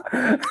up.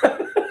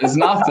 There's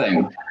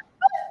nothing.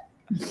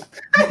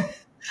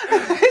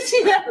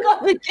 She never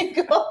got the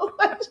giggle.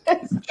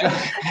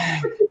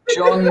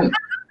 John.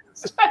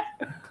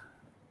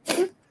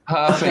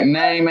 Perfect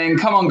naming.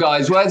 Come on,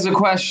 guys. Where's the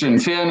question?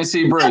 Fiona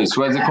C. Bruce,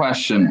 where's the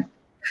question?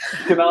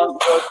 You can ask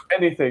George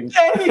anything.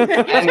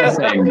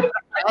 Anything.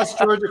 Ask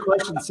George a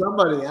question.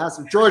 Somebody ask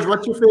him. George,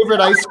 what's your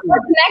favorite ice cream?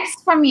 What's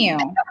next from you?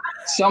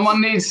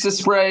 Someone needs to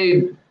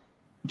spray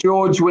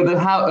George with a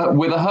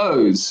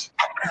hose.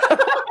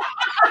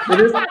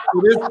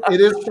 It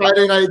is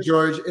Friday night,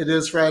 George. It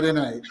is Friday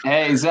night.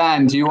 Hey,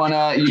 Zan, you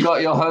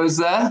got your hose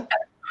there?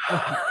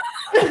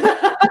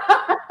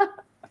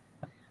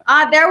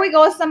 There we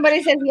go.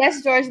 Somebody says,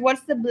 yes, George,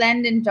 what's the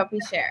blend in Duppy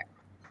Share?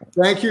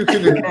 Thank you,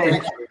 Canoe.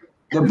 Thank you.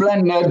 The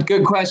blend,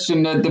 good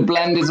question. The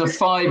blend is a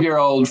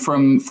 5-year-old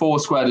from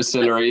Foursquare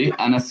Distillery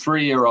and a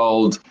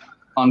 3-year-old,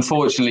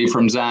 unfortunately,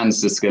 from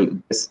Zan's distillery.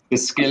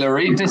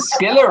 What is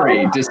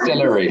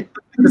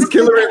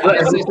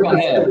this one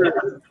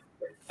here?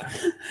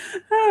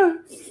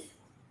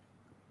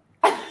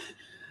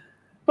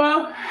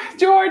 Well,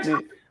 George,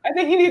 I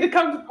think you need to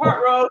come to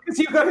Part Row because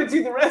you've got to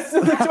do the rest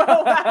of the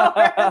 12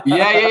 hours.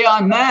 Yeah,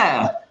 I'm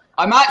there.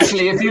 I'm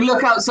actually, if you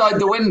look outside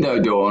the window,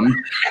 Dawn.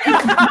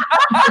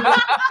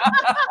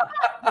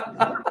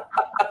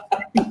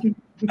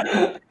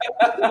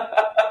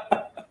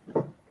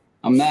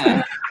 I'm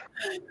there.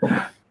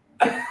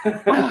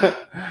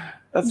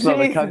 That's not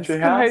a country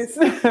house.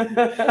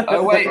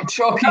 Oh, wait.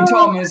 Chalky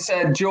Tom has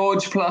said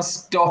George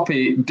plus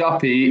Duppy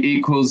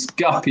equals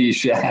Duppy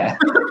Share.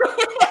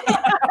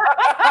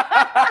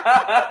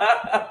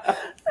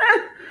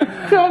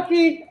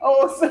 Chalky,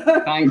 awesome.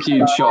 Thank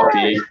you,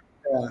 Chalky.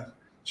 Yeah.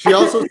 She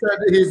also said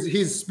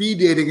he's speed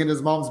dating in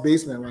his mom's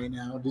basement right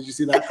now. Did you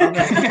see that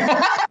comment?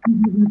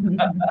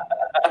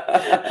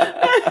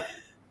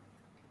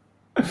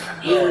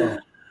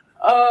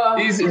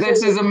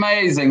 This is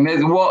amazing.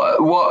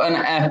 What an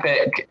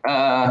epic,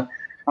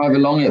 however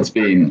long it's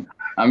been.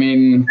 I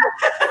mean,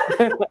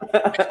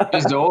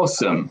 just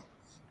awesome.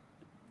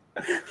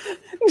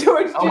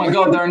 George, oh my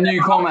God, there are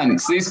new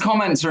comments. These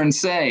comments are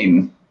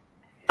insane.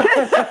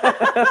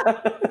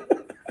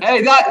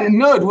 Hey,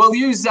 Nud, we'll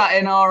use that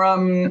in our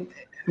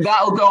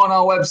that'll go on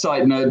our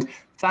website, Nud.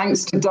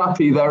 Thanks to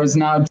Duppy, there is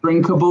now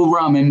drinkable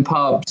rum in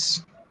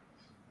pubs.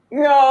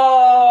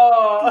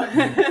 No.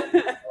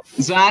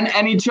 Zan,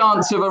 any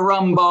chance of a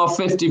rum bar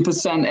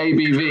 50%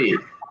 ABV?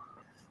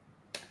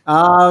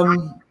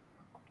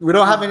 We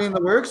don't have any in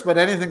the works, but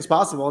anything's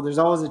possible. There's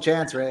always a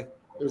chance, Ray.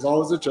 There's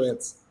always a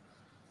chance.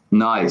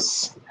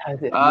 Nice.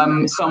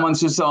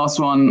 Someone's just asked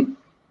one.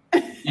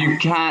 You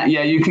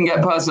can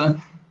get person.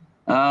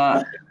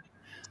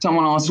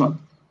 Someone asked one.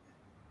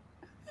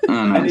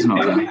 Oh, no, it's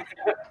not that.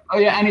 Oh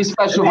yeah, any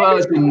special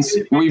versions?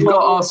 We've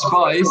got our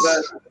spice.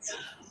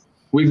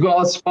 We've got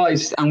our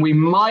spice, and we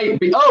might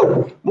be.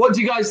 Oh, what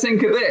do you guys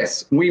think of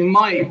this? We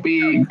might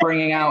be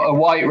bringing out a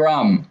white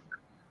rum.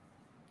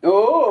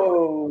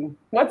 Oh,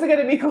 what's it going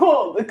to be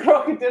called? The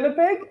Crocodile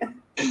Pig?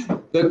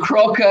 The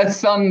Crocker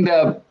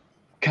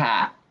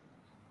Dundercat.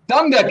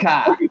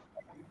 Dundercat.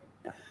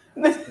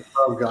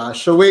 Oh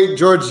gosh. So wait,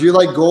 George, do you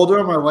like gold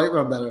rum or white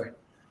rum better?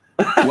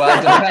 Well,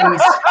 it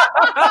depends.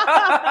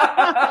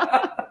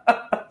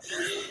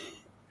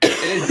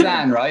 It is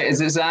Zan, right?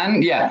 Is it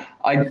Zan? Yeah.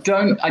 I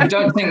don't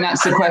think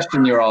that's the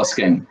question you're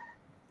asking.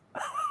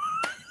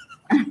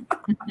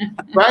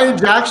 Brian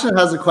Jackson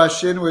has a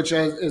question, which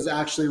is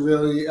actually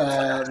really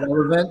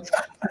relevant.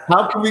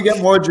 How can we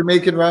get more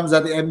Jamaican rums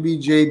at the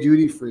MBJ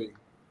duty free?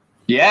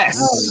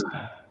 Yes.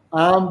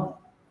 Are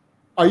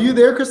you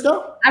there,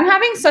 Christelle? I'm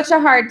having such a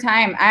hard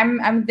time.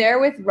 I'm there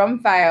with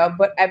Rumfile,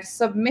 but I've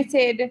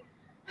submitted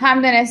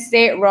Hampden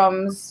Estate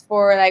rums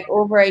for like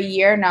over a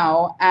year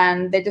now,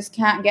 and they just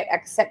can't get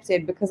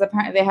accepted because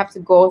apparently they have to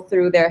go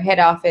through their head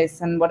office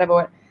and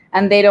whatever,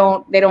 and they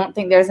don't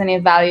think there's any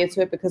value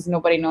to it because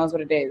nobody knows what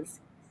it is.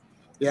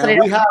 Yeah, so they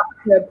don't have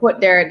to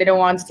they don't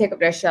want to take up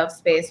their shelf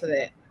space with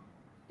it.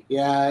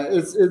 Yeah,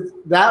 it's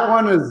that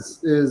one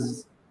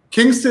is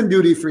Kingston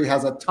duty free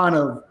has a ton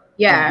of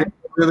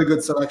really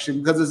good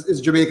selection because it's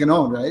Jamaican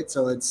owned, right?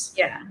 So it's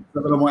a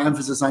little more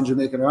emphasis on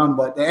Jamaican rum.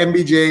 But the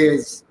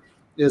MBJ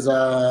is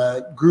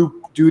a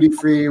group duty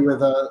free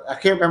with I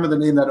can't remember the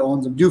name that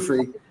owns them.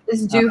 Dufree.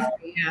 It's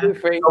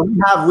Dufree. So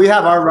we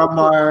have our rum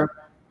bar,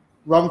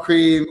 rum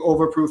cream,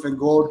 overproof, and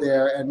gold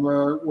there, and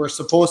we're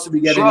supposed to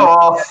be getting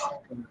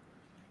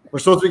we're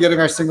supposed to be getting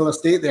our single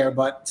estate there.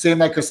 But same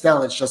like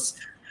Christelle, it's just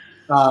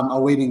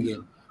a waiting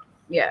game.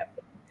 Yeah.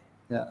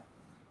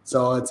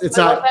 So it's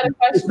not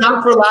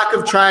for lack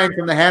of trying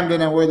from the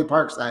Hampden and Worthy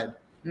Park side.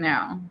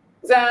 No.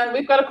 Zan,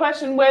 we've got a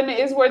question. When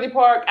is Worthy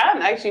Park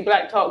and actually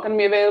Black Talk going to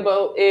be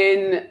available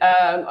in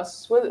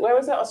where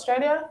was it?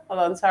 Australia? Hold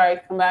on,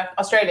 sorry, come back.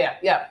 Australia,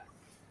 yeah.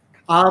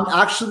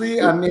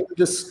 Actually, I'm in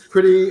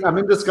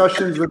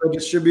discussions with a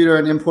distributor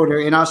and importer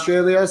in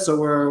Australia, so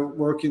we're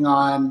working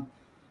on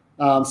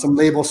some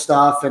label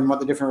stuff and what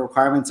the different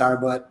requirements are.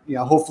 But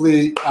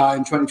hopefully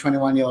in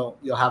 2021 you'll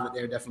have it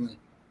there definitely.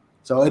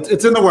 So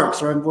it's in the works.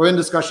 We're in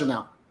discussion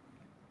now.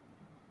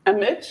 And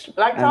Mitch,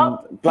 Black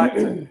Top? Black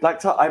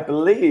Top, I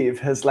believe,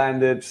 has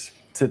landed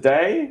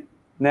today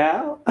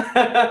now.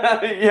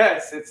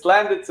 Yes, it's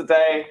landed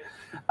today.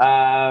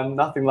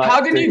 Nothing like.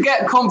 How did you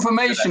get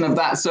confirmation of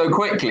that so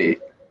quickly?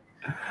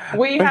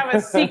 We have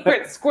a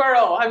secret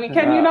squirrel. I mean,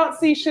 can you not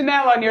see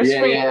Chanel on your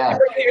screen? Yeah.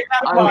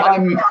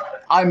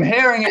 I'm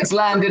hearing it's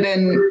landed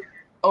in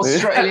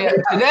Australia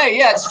today.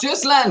 Yeah, it's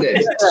just landed.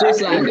 It's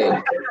just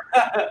landed.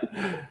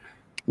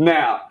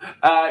 Now,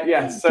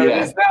 yes, so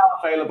it's now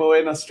available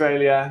in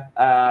Australia.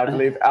 I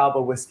believe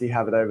Alba Whisky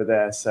have it over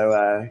there.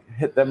 So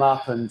hit them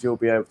up and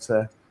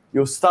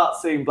you'll start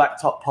seeing Black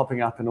Top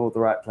popping up in all the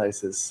right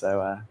places.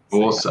 So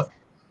awesome.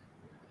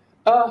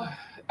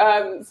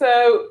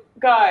 So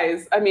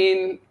guys, I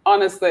mean,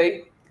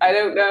 honestly, I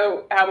don't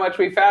know how much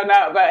we found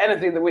out about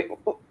anything that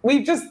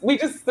we just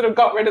sort of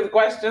got rid of the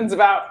questions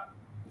about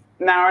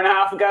an hour and a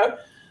half ago.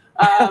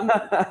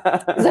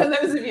 So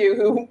those of you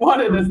who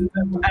wanted us to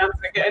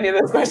get any of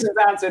those questions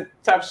answered,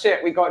 tough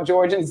shit, we got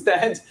George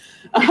instead.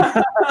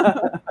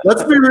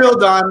 Let's be real,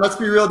 Don. Let's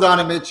be real, Don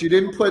and Mitch. You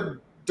didn't put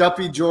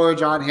Duppy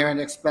George on here and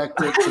expect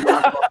it to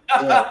not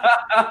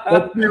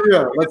Let's be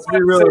real. Let's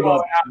be real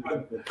about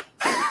it.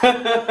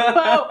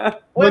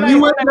 When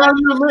you went down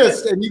your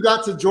list and you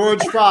got to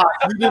George Fox,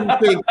 you didn't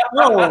think, this is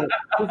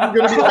going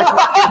to be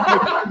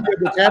like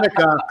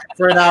Britannica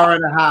for an hour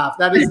and a half.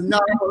 That is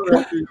not what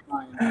we're doing.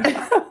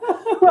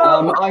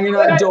 I'm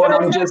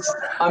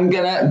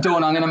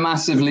gonna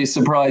massively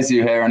surprise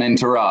you here and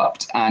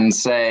interrupt and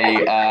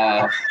say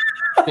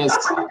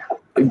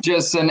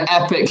just an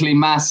epically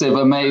massive,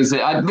 amazing.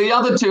 The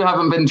other two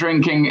haven't been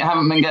getting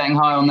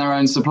high on their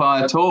own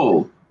supply at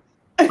all.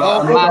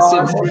 But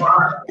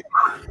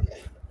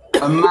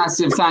a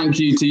massive thank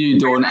you to you,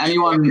 Dawn.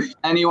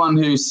 Anyone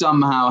who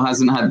somehow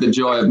hasn't had the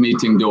joy of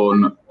meeting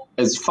Dawn,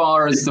 as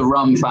far as the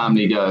rum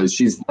family goes,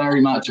 she's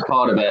very much a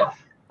part of it,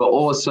 but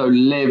also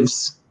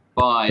lives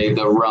by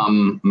the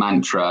rum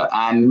mantra.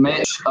 And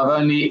Mitch, I've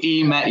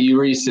only met you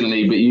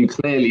recently, but you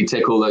clearly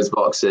tick all those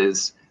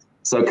boxes.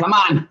 So come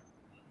on.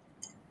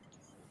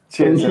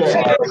 Cheers.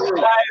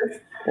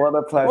 What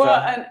a pleasure.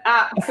 What an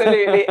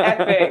absolutely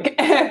epic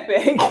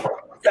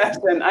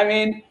session. I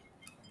mean,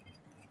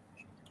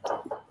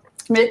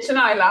 Mitch and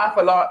I laugh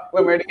a lot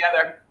when we're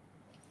together.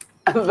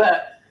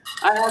 But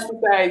I have to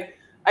say,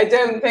 I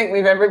don't think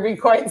we've ever been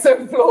quite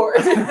so floored.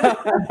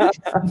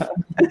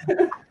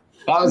 That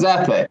was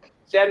epic.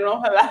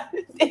 General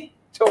hilarity.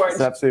 George.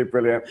 It's absolutely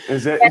brilliant.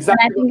 Is it? Yes,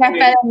 Exactly. and I think I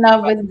fell in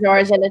love with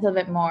George a little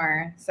bit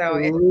more. So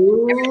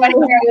everybody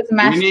here was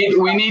mashed.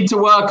 We need to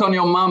work on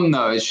your mum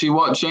though. Is she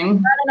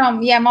watching? No.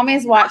 Yeah,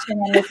 Mommy's watching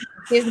and listening.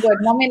 She's good.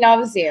 Mommy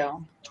loves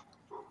you.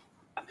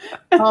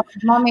 Oh,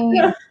 Mommy,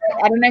 I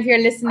don't know if you're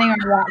listening or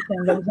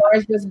watching, but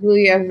George just blew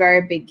you a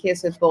very big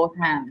kiss with both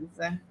hands.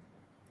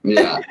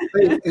 Yeah.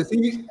 Is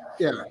he?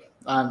 Yeah.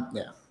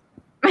 Yeah.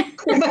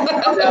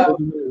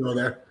 Go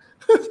there.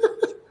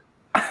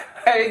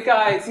 Hey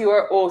guys, you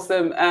are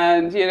awesome,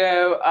 and you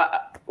know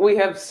we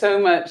have so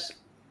much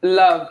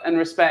love and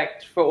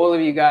respect for all of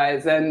you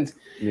guys, and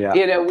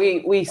you know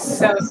we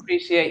so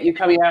appreciate you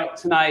coming out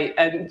tonight.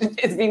 And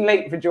it's been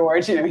late for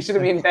George. You know, he should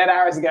have been in bed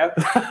hours ago.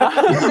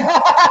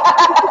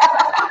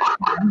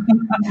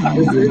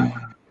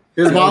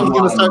 His mom's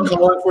gonna start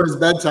calling for his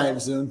bedtime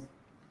soon.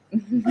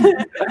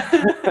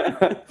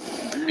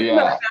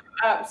 Yeah.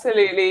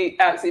 Absolutely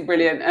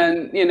brilliant.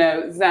 And you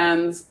know,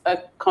 Zan's a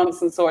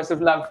constant source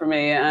of love for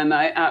me, and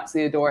I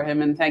absolutely adore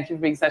him. And thank you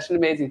for being such an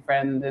amazing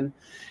friend. And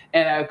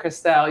you know,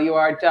 Christelle, you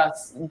are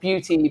just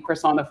beauty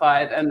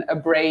personified and a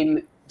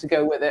brain to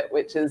go with it,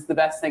 which is the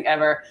best thing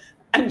ever.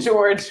 And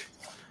George,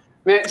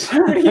 Mitch,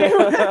 how are you?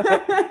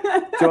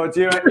 George,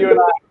 you and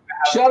I.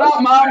 Shut up,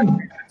 Mum.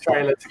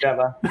 Trailer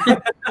together.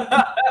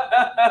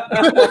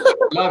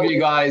 Love you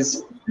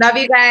guys. Love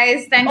you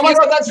guys. Thank you. Oh my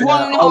God, that's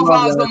 1.5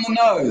 hours on the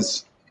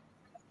nose.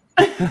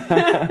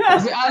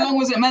 How long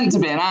was it meant to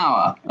be? An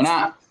hour? An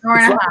hour? Hour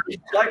and a half.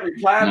 It's like we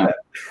planned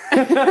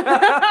it.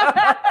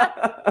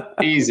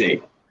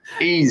 Easy.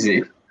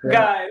 Yeah.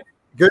 Guys.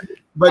 Good.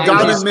 But Thank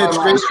Don you and Mitch,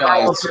 so great much,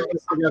 job guys. putting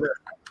this together.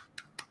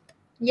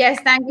 Yes,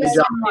 thank you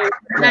so much.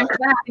 Thanks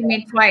for having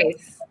me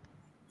twice.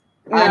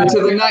 And to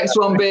the next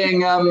one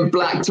being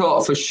Black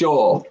Tot for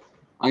sure.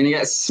 I'm going to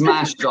get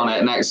smashed on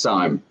it next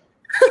time.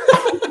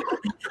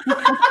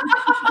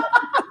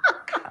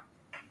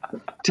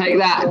 Take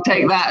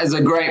that as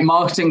a great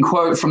marketing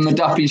quote from the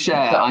Duppy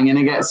Share. I'm going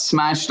to get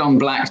smashed on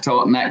Black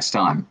Tot next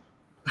time.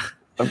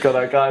 I've got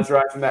our guys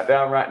writing that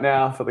down right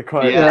now for the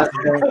quote. Yeah.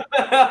 Get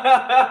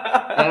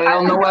it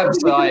on the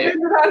website.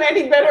 Couldn't have done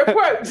any better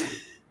quote.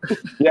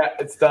 Yeah,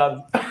 it's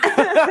done.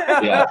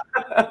 Yeah.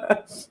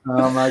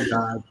 Oh my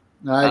God.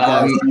 All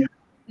right,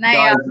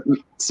 Guys,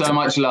 so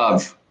much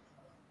love.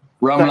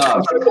 Rum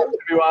love.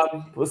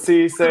 Everyone, we'll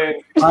see you soon.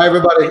 Bye,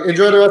 everybody.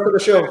 Enjoy the rest of the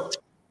show.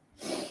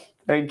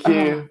 Thank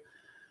you.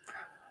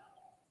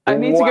 I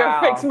need to go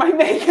fix my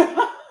makeup.